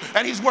surrounds you,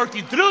 and he's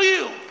working through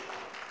you.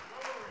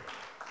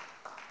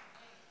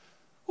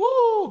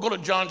 Woo! Go to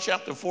John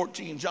chapter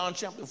 14. John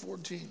chapter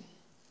 14.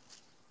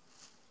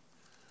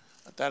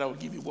 I thought I would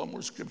give you one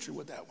more scripture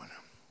with that one.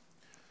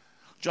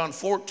 John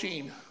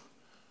 14,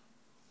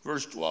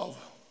 verse 12.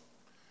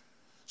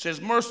 Says,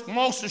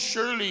 most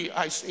assuredly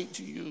I say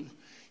to you,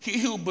 he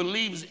who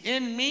believes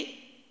in me,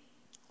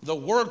 the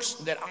works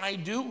that I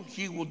do,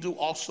 he will do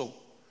also.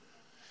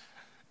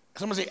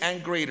 Someone say,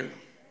 and greater.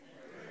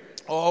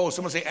 Oh,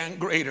 someone say, and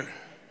greater.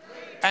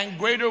 And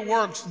greater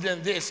works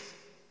than this,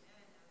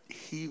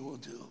 he will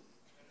do.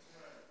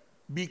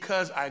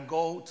 Because I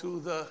go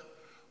to the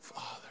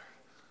Father.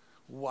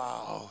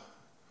 Wow.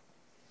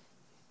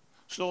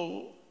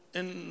 So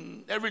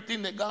in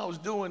everything that God was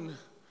doing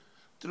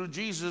through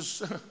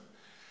Jesus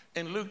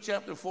in Luke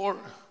chapter 4,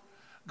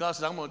 God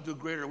said, I'm going to do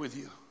greater with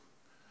you.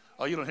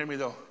 Oh, you don't hear me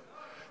though.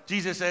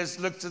 Jesus says,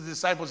 look to the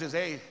disciples and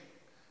says, hey,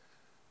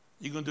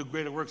 you're going to do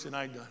greater works than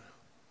I've done.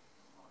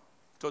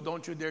 So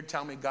don't you dare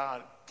tell me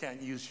God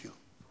can't use you.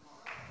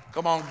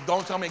 Come on,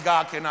 don't tell me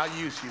God cannot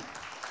use you.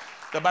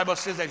 The Bible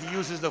says that he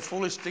uses the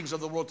foolish things of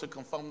the world to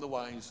confound the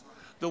wise,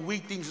 the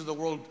weak things of the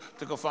world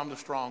to confound the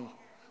strong,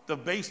 the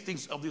base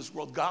things of this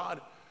world.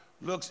 God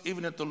looks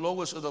even at the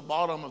lowest of the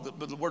bottom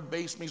of the word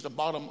base means the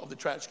bottom of the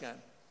trash can.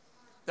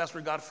 That's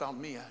where God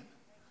found me at.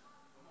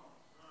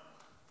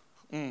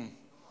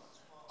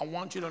 I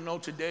want you to know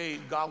today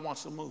God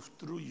wants to move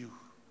through you.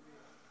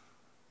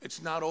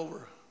 It's not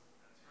over.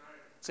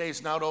 Say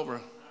it's not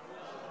over.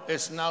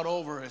 It's not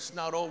over. It's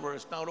not over.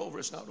 It's not over.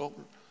 It's not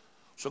over.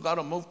 So God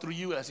will move through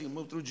you as he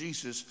moved through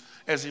Jesus,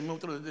 as he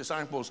moved through the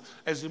disciples,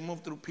 as he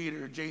moved through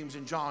Peter, James,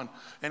 and John.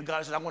 And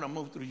God said, I want to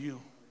move through you.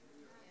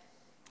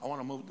 I want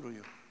to move through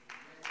you.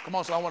 Come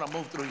on, so I want to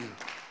move through you.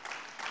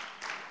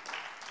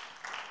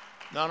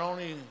 Not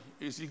only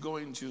is he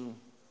going to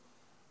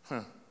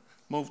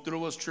move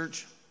through us,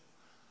 church,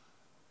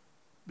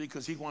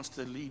 because he wants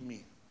to lead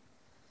me.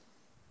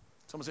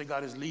 Someone say,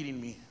 God is leading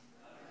me.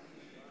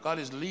 God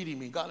is leading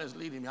me. God is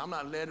leading me. I'm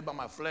not led by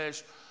my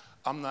flesh.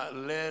 I'm not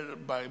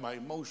led by my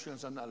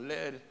emotions. I'm not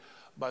led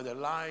by the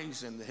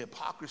lies and the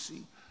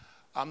hypocrisy.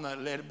 I'm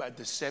not led by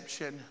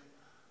deception,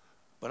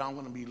 but I'm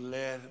going to be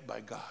led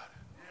by God.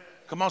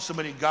 Come on,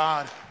 somebody.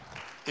 God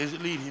is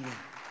leading me.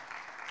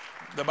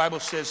 The Bible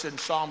says in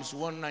Psalms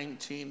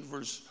 119,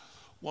 verse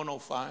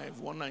 105,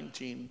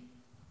 119,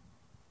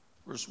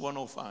 verse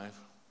 105,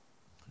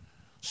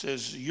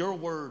 says, your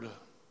word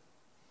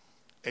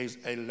is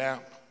a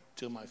lamp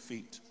to my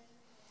feet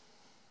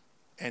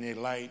and a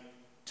light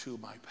to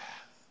my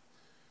path.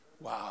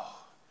 Wow.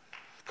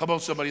 Come on,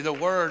 somebody. The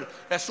word,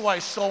 that's why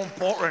it's so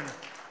important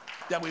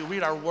that we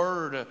read our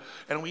word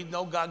and we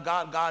know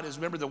God is,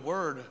 remember the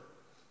word.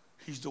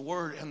 He's the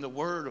word, and the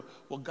word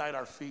will guide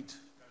our feet.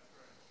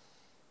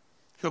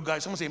 He'll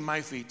guide, someone say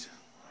my feet.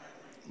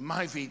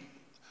 My feet.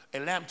 A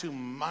lamp to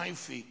my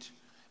feet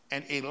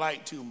and a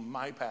light to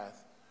my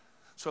path.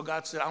 So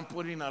God said, I'm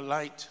putting a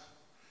light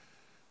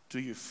to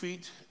your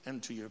feet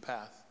and to your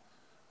path.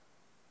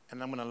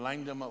 And I'm going to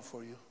line them up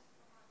for you.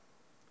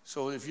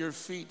 So if your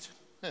feet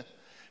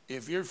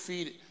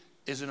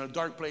is in a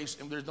dark place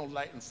and there's no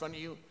light in front of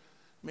you,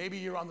 maybe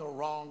you're on the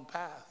wrong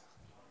path.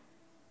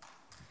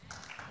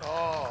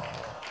 Oh,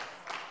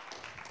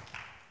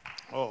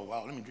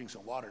 wow. Let me drink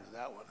some water to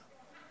that one.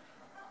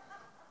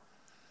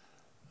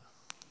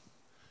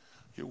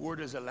 Your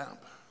word is a lamp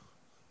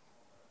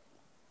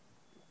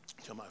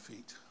to my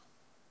feet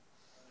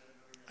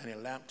and a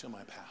lamp to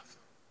my path.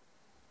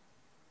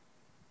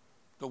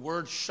 The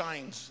word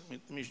shines.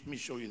 Let me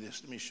show you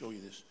this. Let me show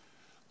you this.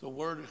 The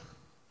word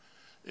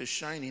is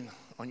shining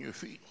on your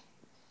feet.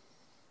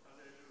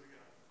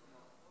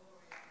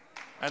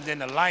 And then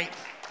the light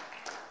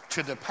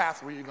to the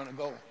path where you're going to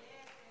go.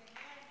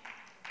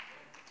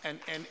 And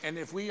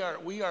if we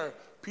are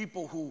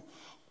people who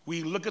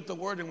we look at the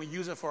word and we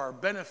use it for our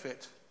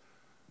benefit,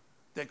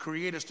 that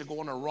create us to go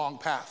on a wrong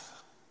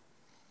path.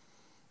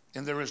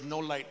 And there is no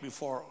light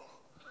before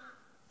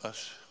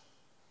us.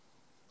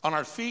 On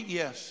our feet,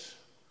 yes.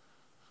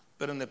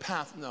 But in the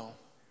path, no.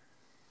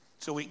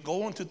 So we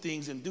go into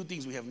things and do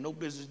things we have no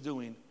business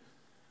doing.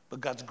 But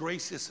God's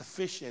grace is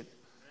sufficient.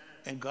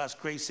 And God's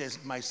grace says,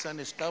 my son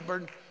is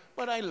stubborn,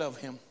 but I love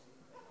him.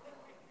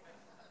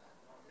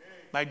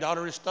 My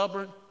daughter is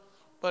stubborn,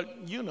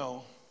 but you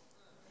know.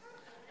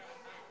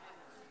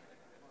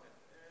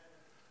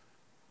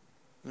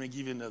 Let me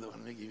give you another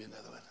one.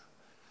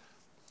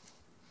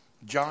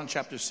 John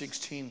chapter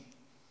 16,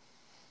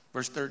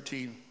 verse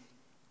 13.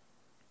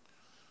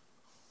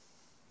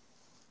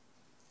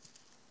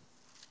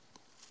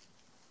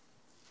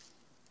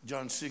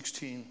 John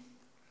 16,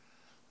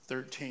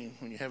 13.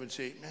 When you have it,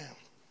 say amen.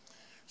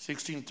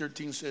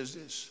 16:13 says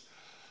this.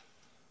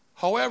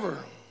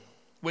 However,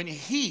 when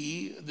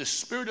he, the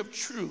Spirit of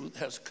truth,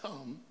 has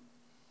come,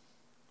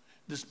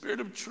 the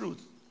Spirit of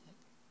truth,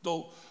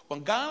 though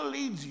when God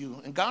leads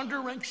you and God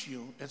directs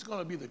you, it's going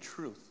to be the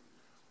truth.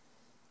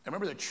 And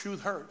remember, the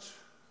truth hurts.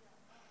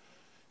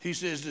 He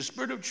says, the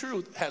Spirit of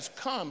truth has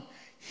come.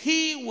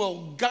 He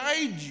will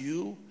guide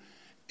you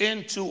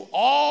into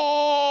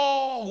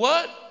all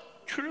what?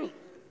 Truth.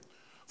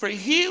 For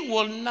he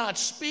will not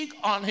speak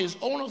on his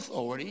own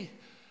authority.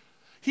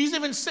 He's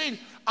even saying,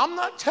 I'm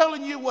not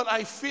telling you what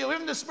I feel.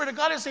 Even the Spirit of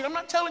God is saying, I'm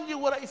not telling you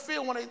what I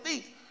feel when I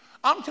think.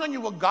 I'm telling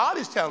you what God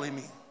is telling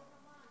me.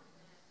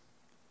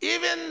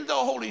 Even the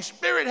Holy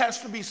Spirit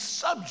has to be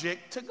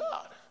subject to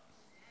God.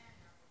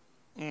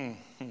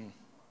 Mm-hmm.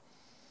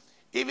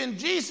 Even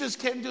Jesus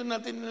can't do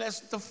nothing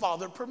unless the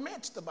Father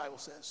permits, the Bible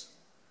says.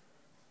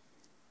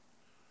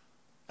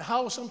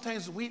 How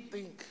sometimes we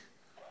think,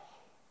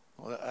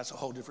 well, that's a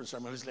whole different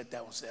sermon. Let's let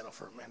that one settle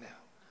for a minute.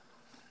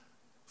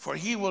 For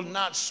he will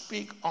not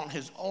speak on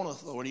his own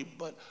authority,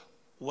 but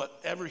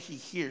whatever he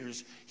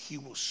hears, he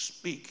will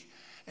speak,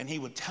 and he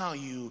will tell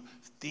you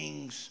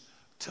things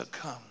to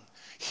come.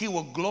 He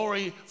will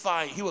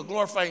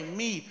glorify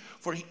me,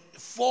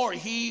 for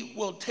he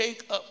will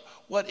take up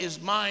what is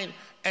mine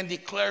and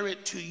declare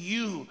it to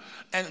you.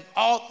 And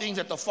all things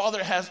that the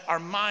Father has are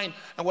mine,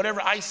 and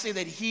whatever I say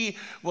that he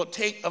will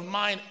take of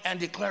mine and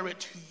declare it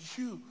to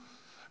you.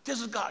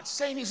 This is God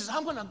saying, he says,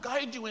 I'm going to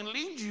guide you and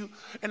lead you,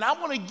 and I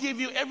want to give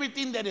you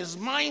everything that is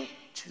mine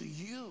to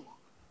you.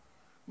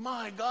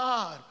 My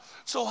God.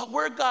 So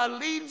where God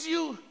leads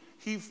you,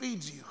 he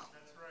feeds you.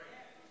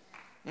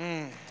 That's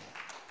right.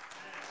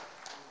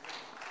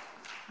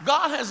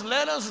 God has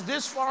led us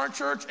this far,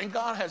 church, and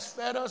God has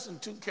fed us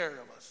and took care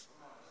of us.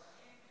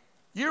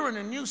 You're in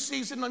a new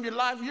season of your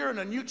life. You're in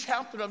a new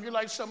chapter of your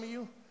life, some of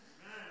you.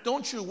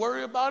 Don't you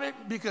worry about it,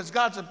 because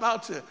God's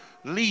about to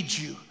lead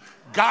you,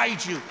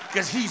 guide you,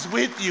 because he's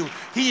with you.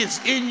 He is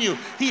in you.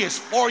 He is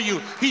for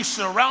you. He's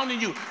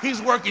surrounding you.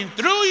 He's working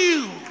through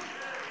you.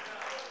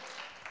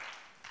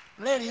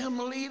 Let him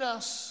lead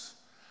us.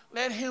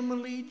 Let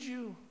him lead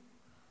you.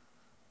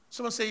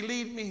 Someone say,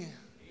 lead me.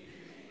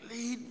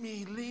 Lead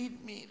me,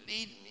 lead me,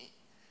 lead me.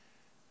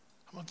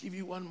 I'm going to give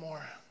you one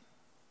more.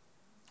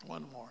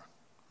 One more.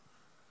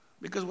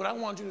 Because what I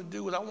want you to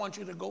do is I want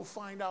you to go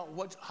find out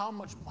how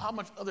much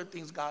other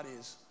things God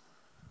is.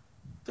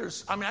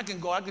 I can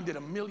do a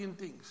million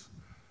things.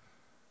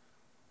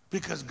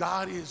 Because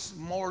God is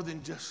more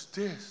than just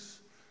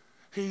this.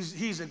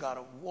 He's a God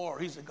of war.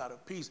 He's a God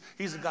of peace.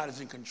 He's a God that's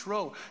in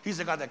control. He's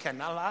a God that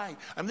cannot lie.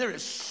 I mean, there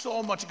is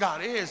so much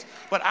God is.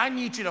 But I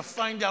need you to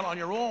find out on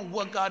your own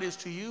what God is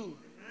to you.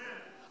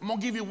 I'm going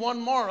to give you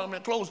one more. I'm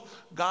going to close.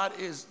 God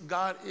is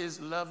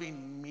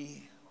loving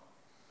me.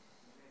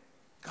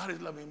 God is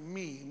loving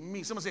me.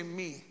 Me. Someone say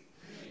me.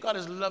 God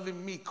is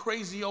loving me.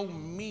 Crazy old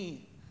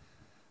me.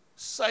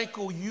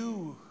 Psycho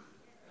you.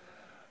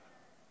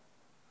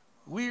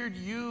 Weird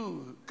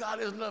you.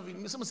 God is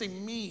loving me. Someone say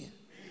me.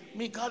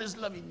 Me. God is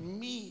loving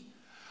me.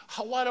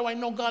 Why do I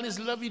know God is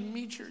loving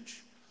me,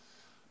 church?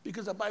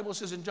 Because the Bible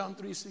says in John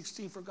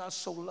 3:16, for God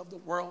so loved the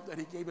world that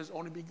he gave his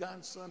only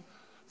begotten son.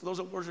 For those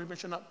that worship him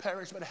shall not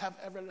perish, but have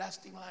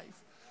everlasting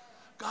life.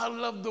 God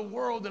loved the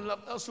world and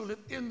loved us who live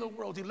in the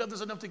world. He loved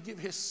us enough to give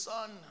his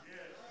son.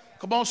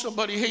 Come on,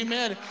 somebody,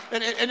 amen.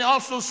 And it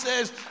also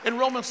says in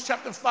Romans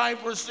chapter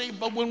 5, verse 8,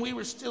 but when we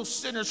were still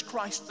sinners,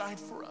 Christ died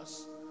for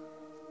us.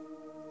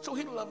 So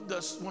he loved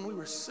us when we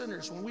were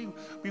sinners,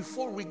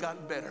 before we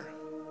got better,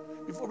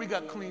 before we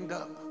got cleaned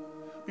up,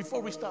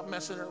 before we stopped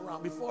messing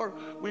around, before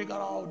we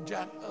got all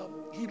jacked up.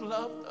 He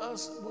loved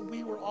us when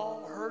we were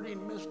all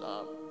hurting, messed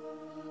up.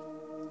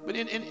 But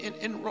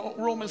in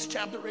Romans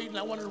chapter 8, and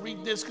I want to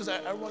read this because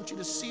I want you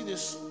to see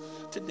this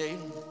today.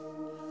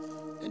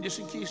 And just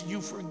in case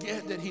you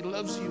forget that he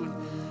loves you, and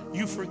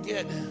you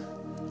forget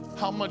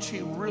how much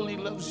he really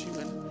loves you,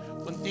 and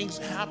when things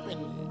happen,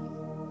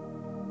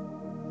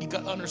 you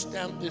got to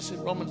understand this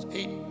in Romans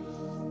 8.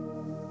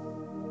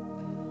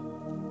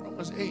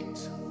 Romans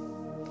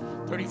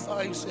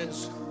 8:35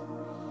 says,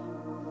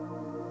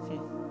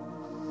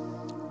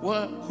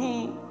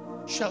 who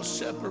shall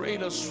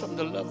separate us from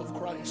the love of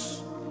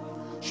Christ?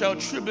 Shall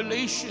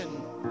tribulation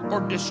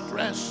or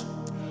distress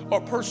or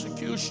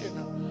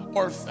persecution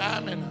or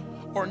famine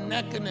or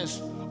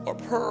nakedness or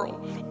peril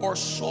or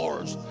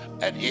swords?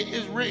 And it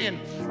is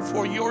written,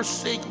 for your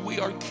sake we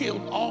are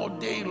killed all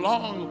day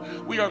long.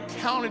 We are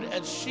counted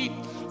as sheep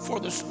for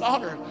the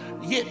slaughter.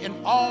 Yet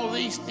in all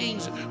these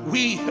things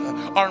we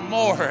are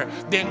more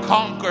than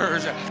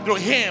conquerors through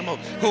him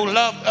who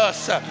loved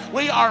us.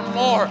 We are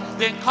more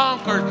than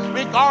conquerors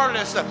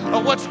regardless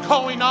of what's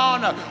going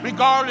on,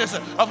 regardless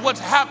of what's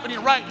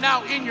happening right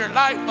now in your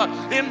life,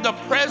 in the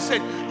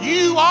present.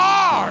 You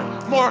are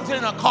more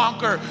than a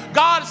conqueror.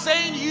 God is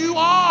saying you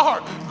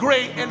are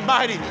great and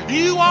mighty.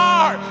 You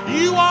are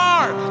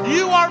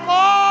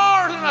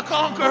more than a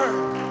conqueror.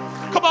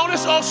 Come on,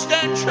 let's all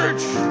stand,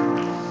 church.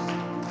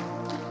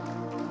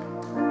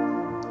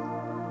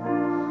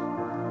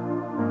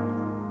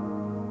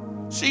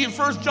 See, in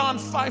 1 John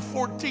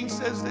 5:14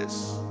 says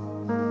this.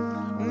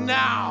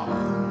 Now,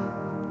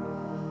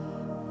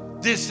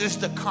 this is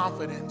the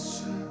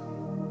confidence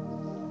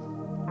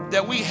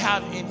that we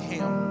have in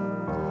him.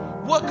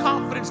 What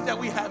confidence that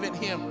we have in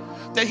him?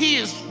 That he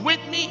is with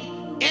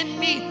me, in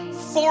me,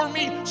 for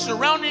me,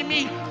 surrounding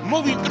me,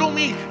 moving through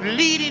me,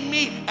 leading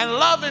me, and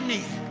loving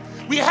me.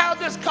 We have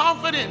this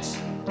confidence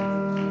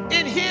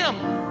in him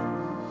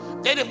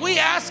that if we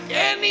ask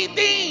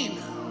anything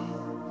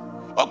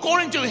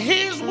according to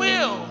his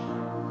will,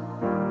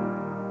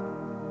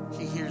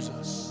 he hears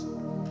us.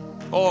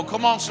 Oh,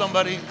 come on,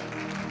 somebody.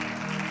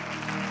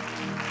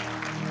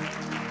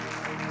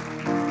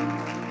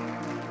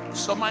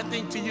 Some might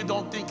think to you,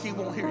 don't think he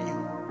won't hear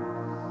you.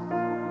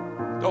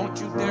 Don't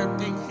you dare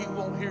think he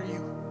won't hear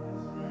you.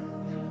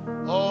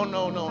 Oh,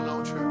 no,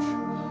 church.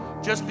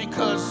 Just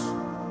because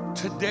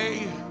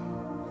today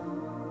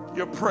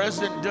your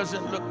present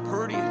doesn't look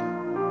pretty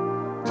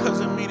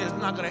doesn't mean it's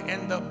not going to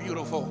end up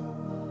beautiful.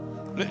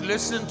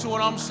 Listen to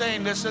what I'm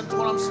saying. Listen to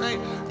what I'm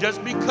saying.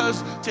 Just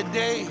because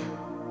today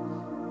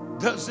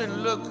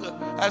doesn't look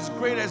as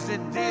great as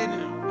it did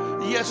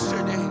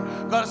yesterday,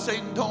 God is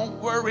saying,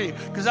 don't worry,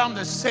 because I'm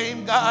the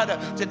same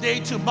God today,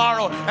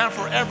 tomorrow, and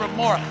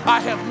forevermore. I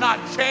have not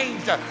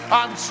changed.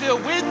 I'm still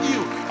with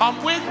you.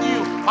 I'm with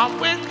you. I'm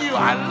with you.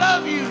 I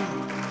love you.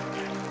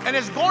 And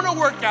it's going to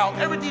work out.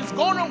 Everything's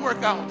going to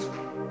work out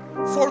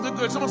for the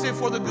good. Someone say,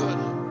 for the good.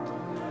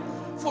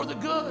 For the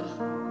good.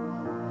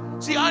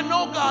 See, I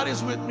know God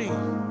is with me.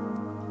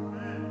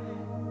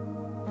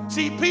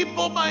 See,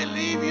 people might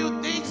leave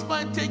you, things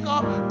might take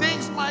off,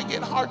 things might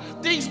get hard,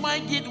 things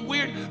might get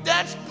weird.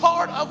 That's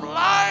part of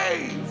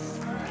life.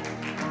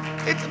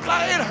 It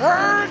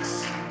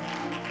hurts,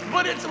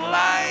 but it's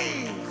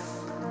life.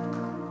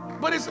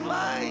 But it's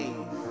life.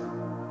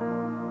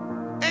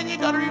 And you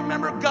got to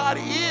remember, God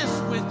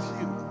is with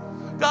you.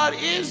 God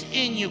is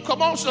in you.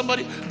 Come on,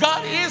 somebody.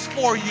 God is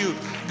for you.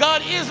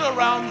 God is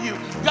around you.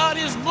 God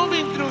is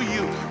moving through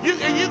you.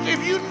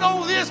 If you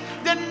know this,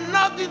 then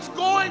nothing's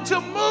going to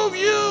move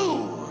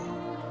you.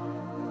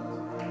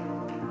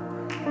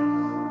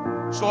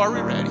 So are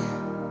we ready?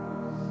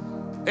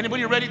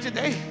 Anybody ready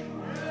today?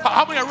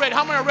 How many are ready?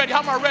 How many are ready?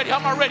 How many are ready? How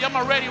many are ready? How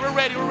many are ready? We're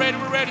ready. We're ready.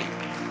 We're ready.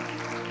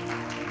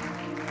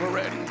 We're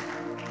ready.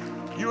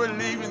 You are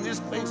leaving this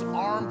place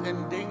armed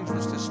and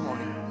dangerous this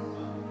morning.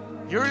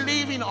 You're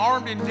leaving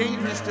armed and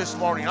dangerous this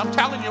morning. I'm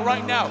telling you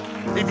right now,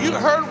 if you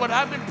heard what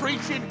I've been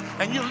preaching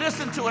and you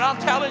listened to it, I'm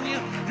telling you,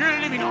 you're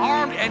leaving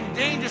armed and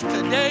dangerous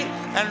today,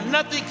 and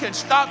nothing can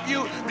stop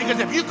you, because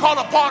if you call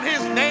upon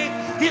his name,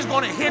 he's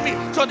going to hear me.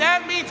 So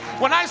that means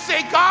when I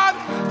say, God,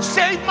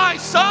 save my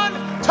son,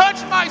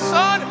 touch my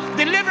son,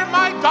 deliver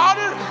my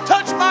daughter,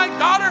 touch my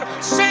daughter,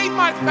 save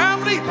my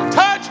family,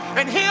 touch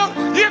and heal,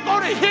 you're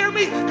going to hear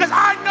me, because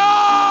I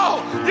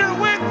know you're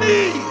with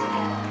me.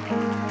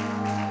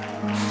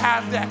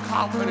 Have that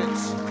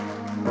confidence.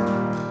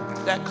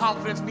 That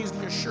confidence means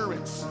the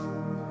assurance.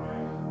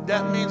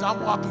 That means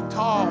I'm walking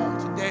tall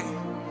today.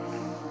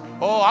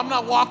 Oh, I'm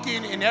not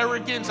walking in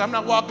arrogance. I'm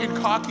not walking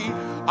cocky.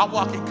 I'm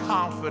walking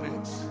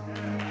confidence.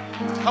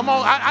 Come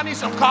on, I need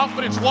some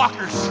confidence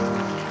walkers.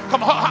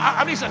 Come on,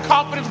 I need some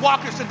confidence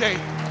walkers today.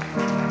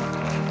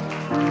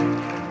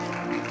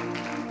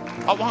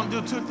 I want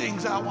to do two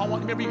things.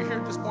 Maybe you're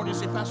here this morning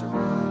and say, Pastor,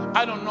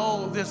 I don't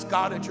know this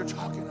God that you're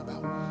talking about.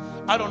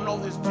 I don't know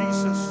this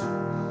Jesus,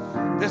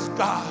 this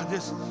God,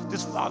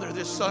 this Father,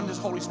 this Son, this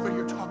Holy Spirit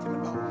you're talking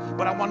about.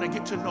 But I want to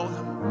get to know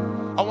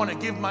them. I want to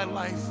give my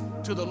life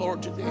to the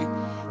Lord today.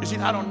 You see,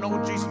 I don't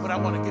know Jesus, but I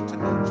want to get to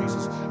know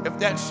Jesus. If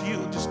that's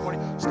you this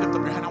morning, just lift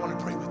up your hand. I want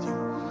to pray with you.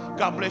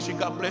 God bless you.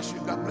 God bless you.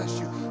 God bless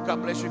you.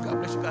 God bless you. God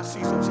bless you. God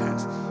sees those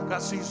hands.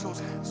 God sees those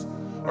hands.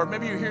 Or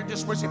maybe you're here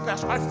this morning and say,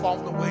 Pastor, I've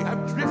fallen away.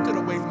 I've drifted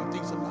away from the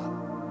things of God.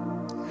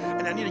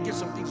 And I need to get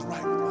some things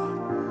right with God.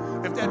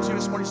 If that's you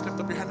this morning, just lift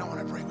up your hand. I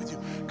want to pray with you.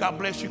 God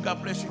bless you.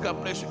 God bless you.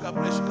 God bless you. God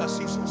bless you. God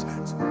sees those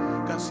hands.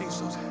 God sees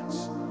those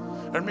hands.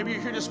 Or maybe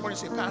you're here this morning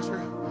and say, Pastor,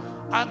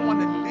 I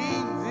want to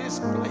leave this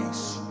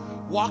place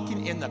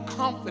walking in the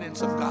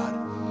confidence of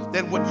God,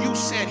 that what you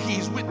said,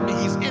 he's with me,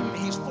 he's in me,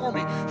 he's for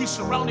me, he's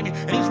surrounding me,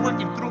 and he's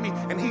working through me,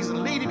 and he's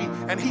leading me,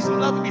 and he's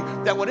loving me,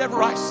 that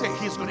whatever I say,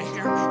 he's going to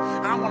hear me.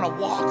 And I want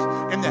to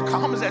walk in that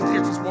confidence that's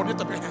here this morning.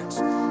 Lift up your hands.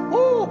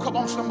 Woo, come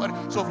on, somebody.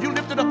 So if you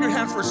lifted up your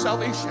hands for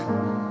salvation,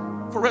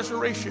 for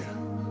restoration,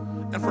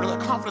 and for the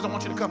confidence, I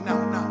want you to come now.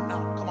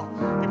 Come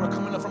on. People are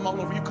coming up from all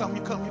over. You come.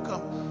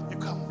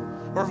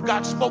 Or if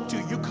God spoke to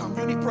you, you come.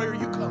 You need prayer,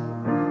 you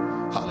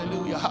come.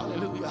 Hallelujah,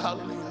 hallelujah,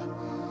 hallelujah.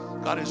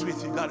 God is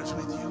with you. God is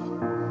with you.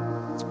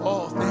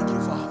 Oh, thank you,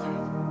 Father.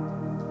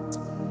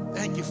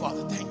 Thank you,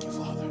 Father. Thank you,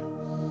 Father.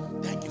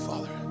 Thank you,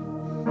 Father.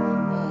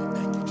 Oh,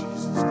 thank you,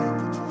 Jesus. Thank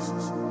you,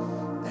 Jesus.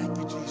 Thank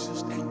you,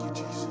 Jesus. Thank you,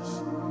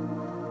 Jesus.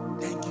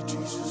 Thank you,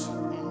 Jesus.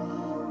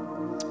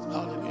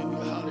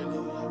 Hallelujah,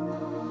 hallelujah.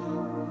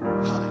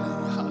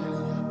 Hallelujah,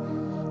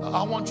 hallelujah.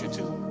 I want you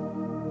to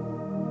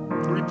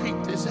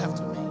repeat this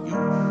after me.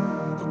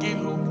 You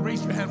who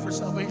raised your hand for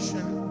salvation,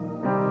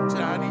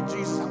 said, I need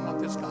Jesus. I want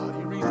this God.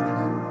 You raised your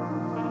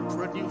hand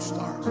for a new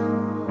start.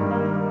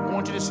 I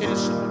want you to say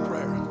this simple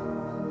prayer.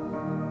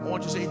 I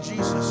want you to say,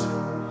 Jesus,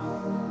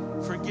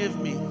 forgive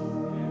me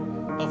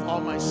of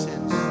all my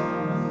sins.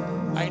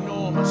 I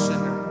know I'm a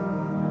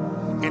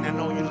sinner, and I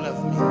know you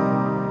love me.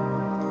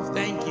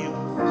 Thank you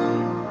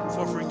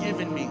for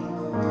forgiving me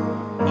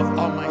of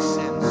all my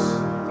sins.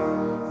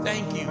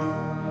 Thank you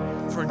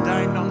for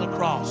dying on the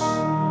cross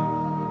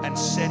and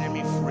setting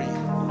me free.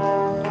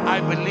 I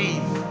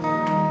believe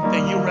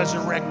that you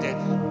resurrected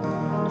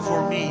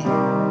for me,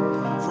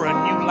 for a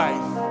new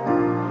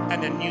life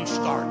and a new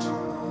start.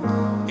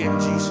 In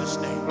Jesus'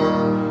 name,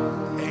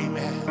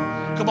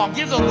 amen. Come on,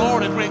 give the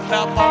Lord a great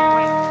clap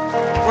offering.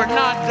 We're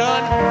not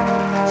done.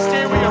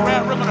 Stay where you're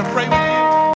at. We're going to pray with you.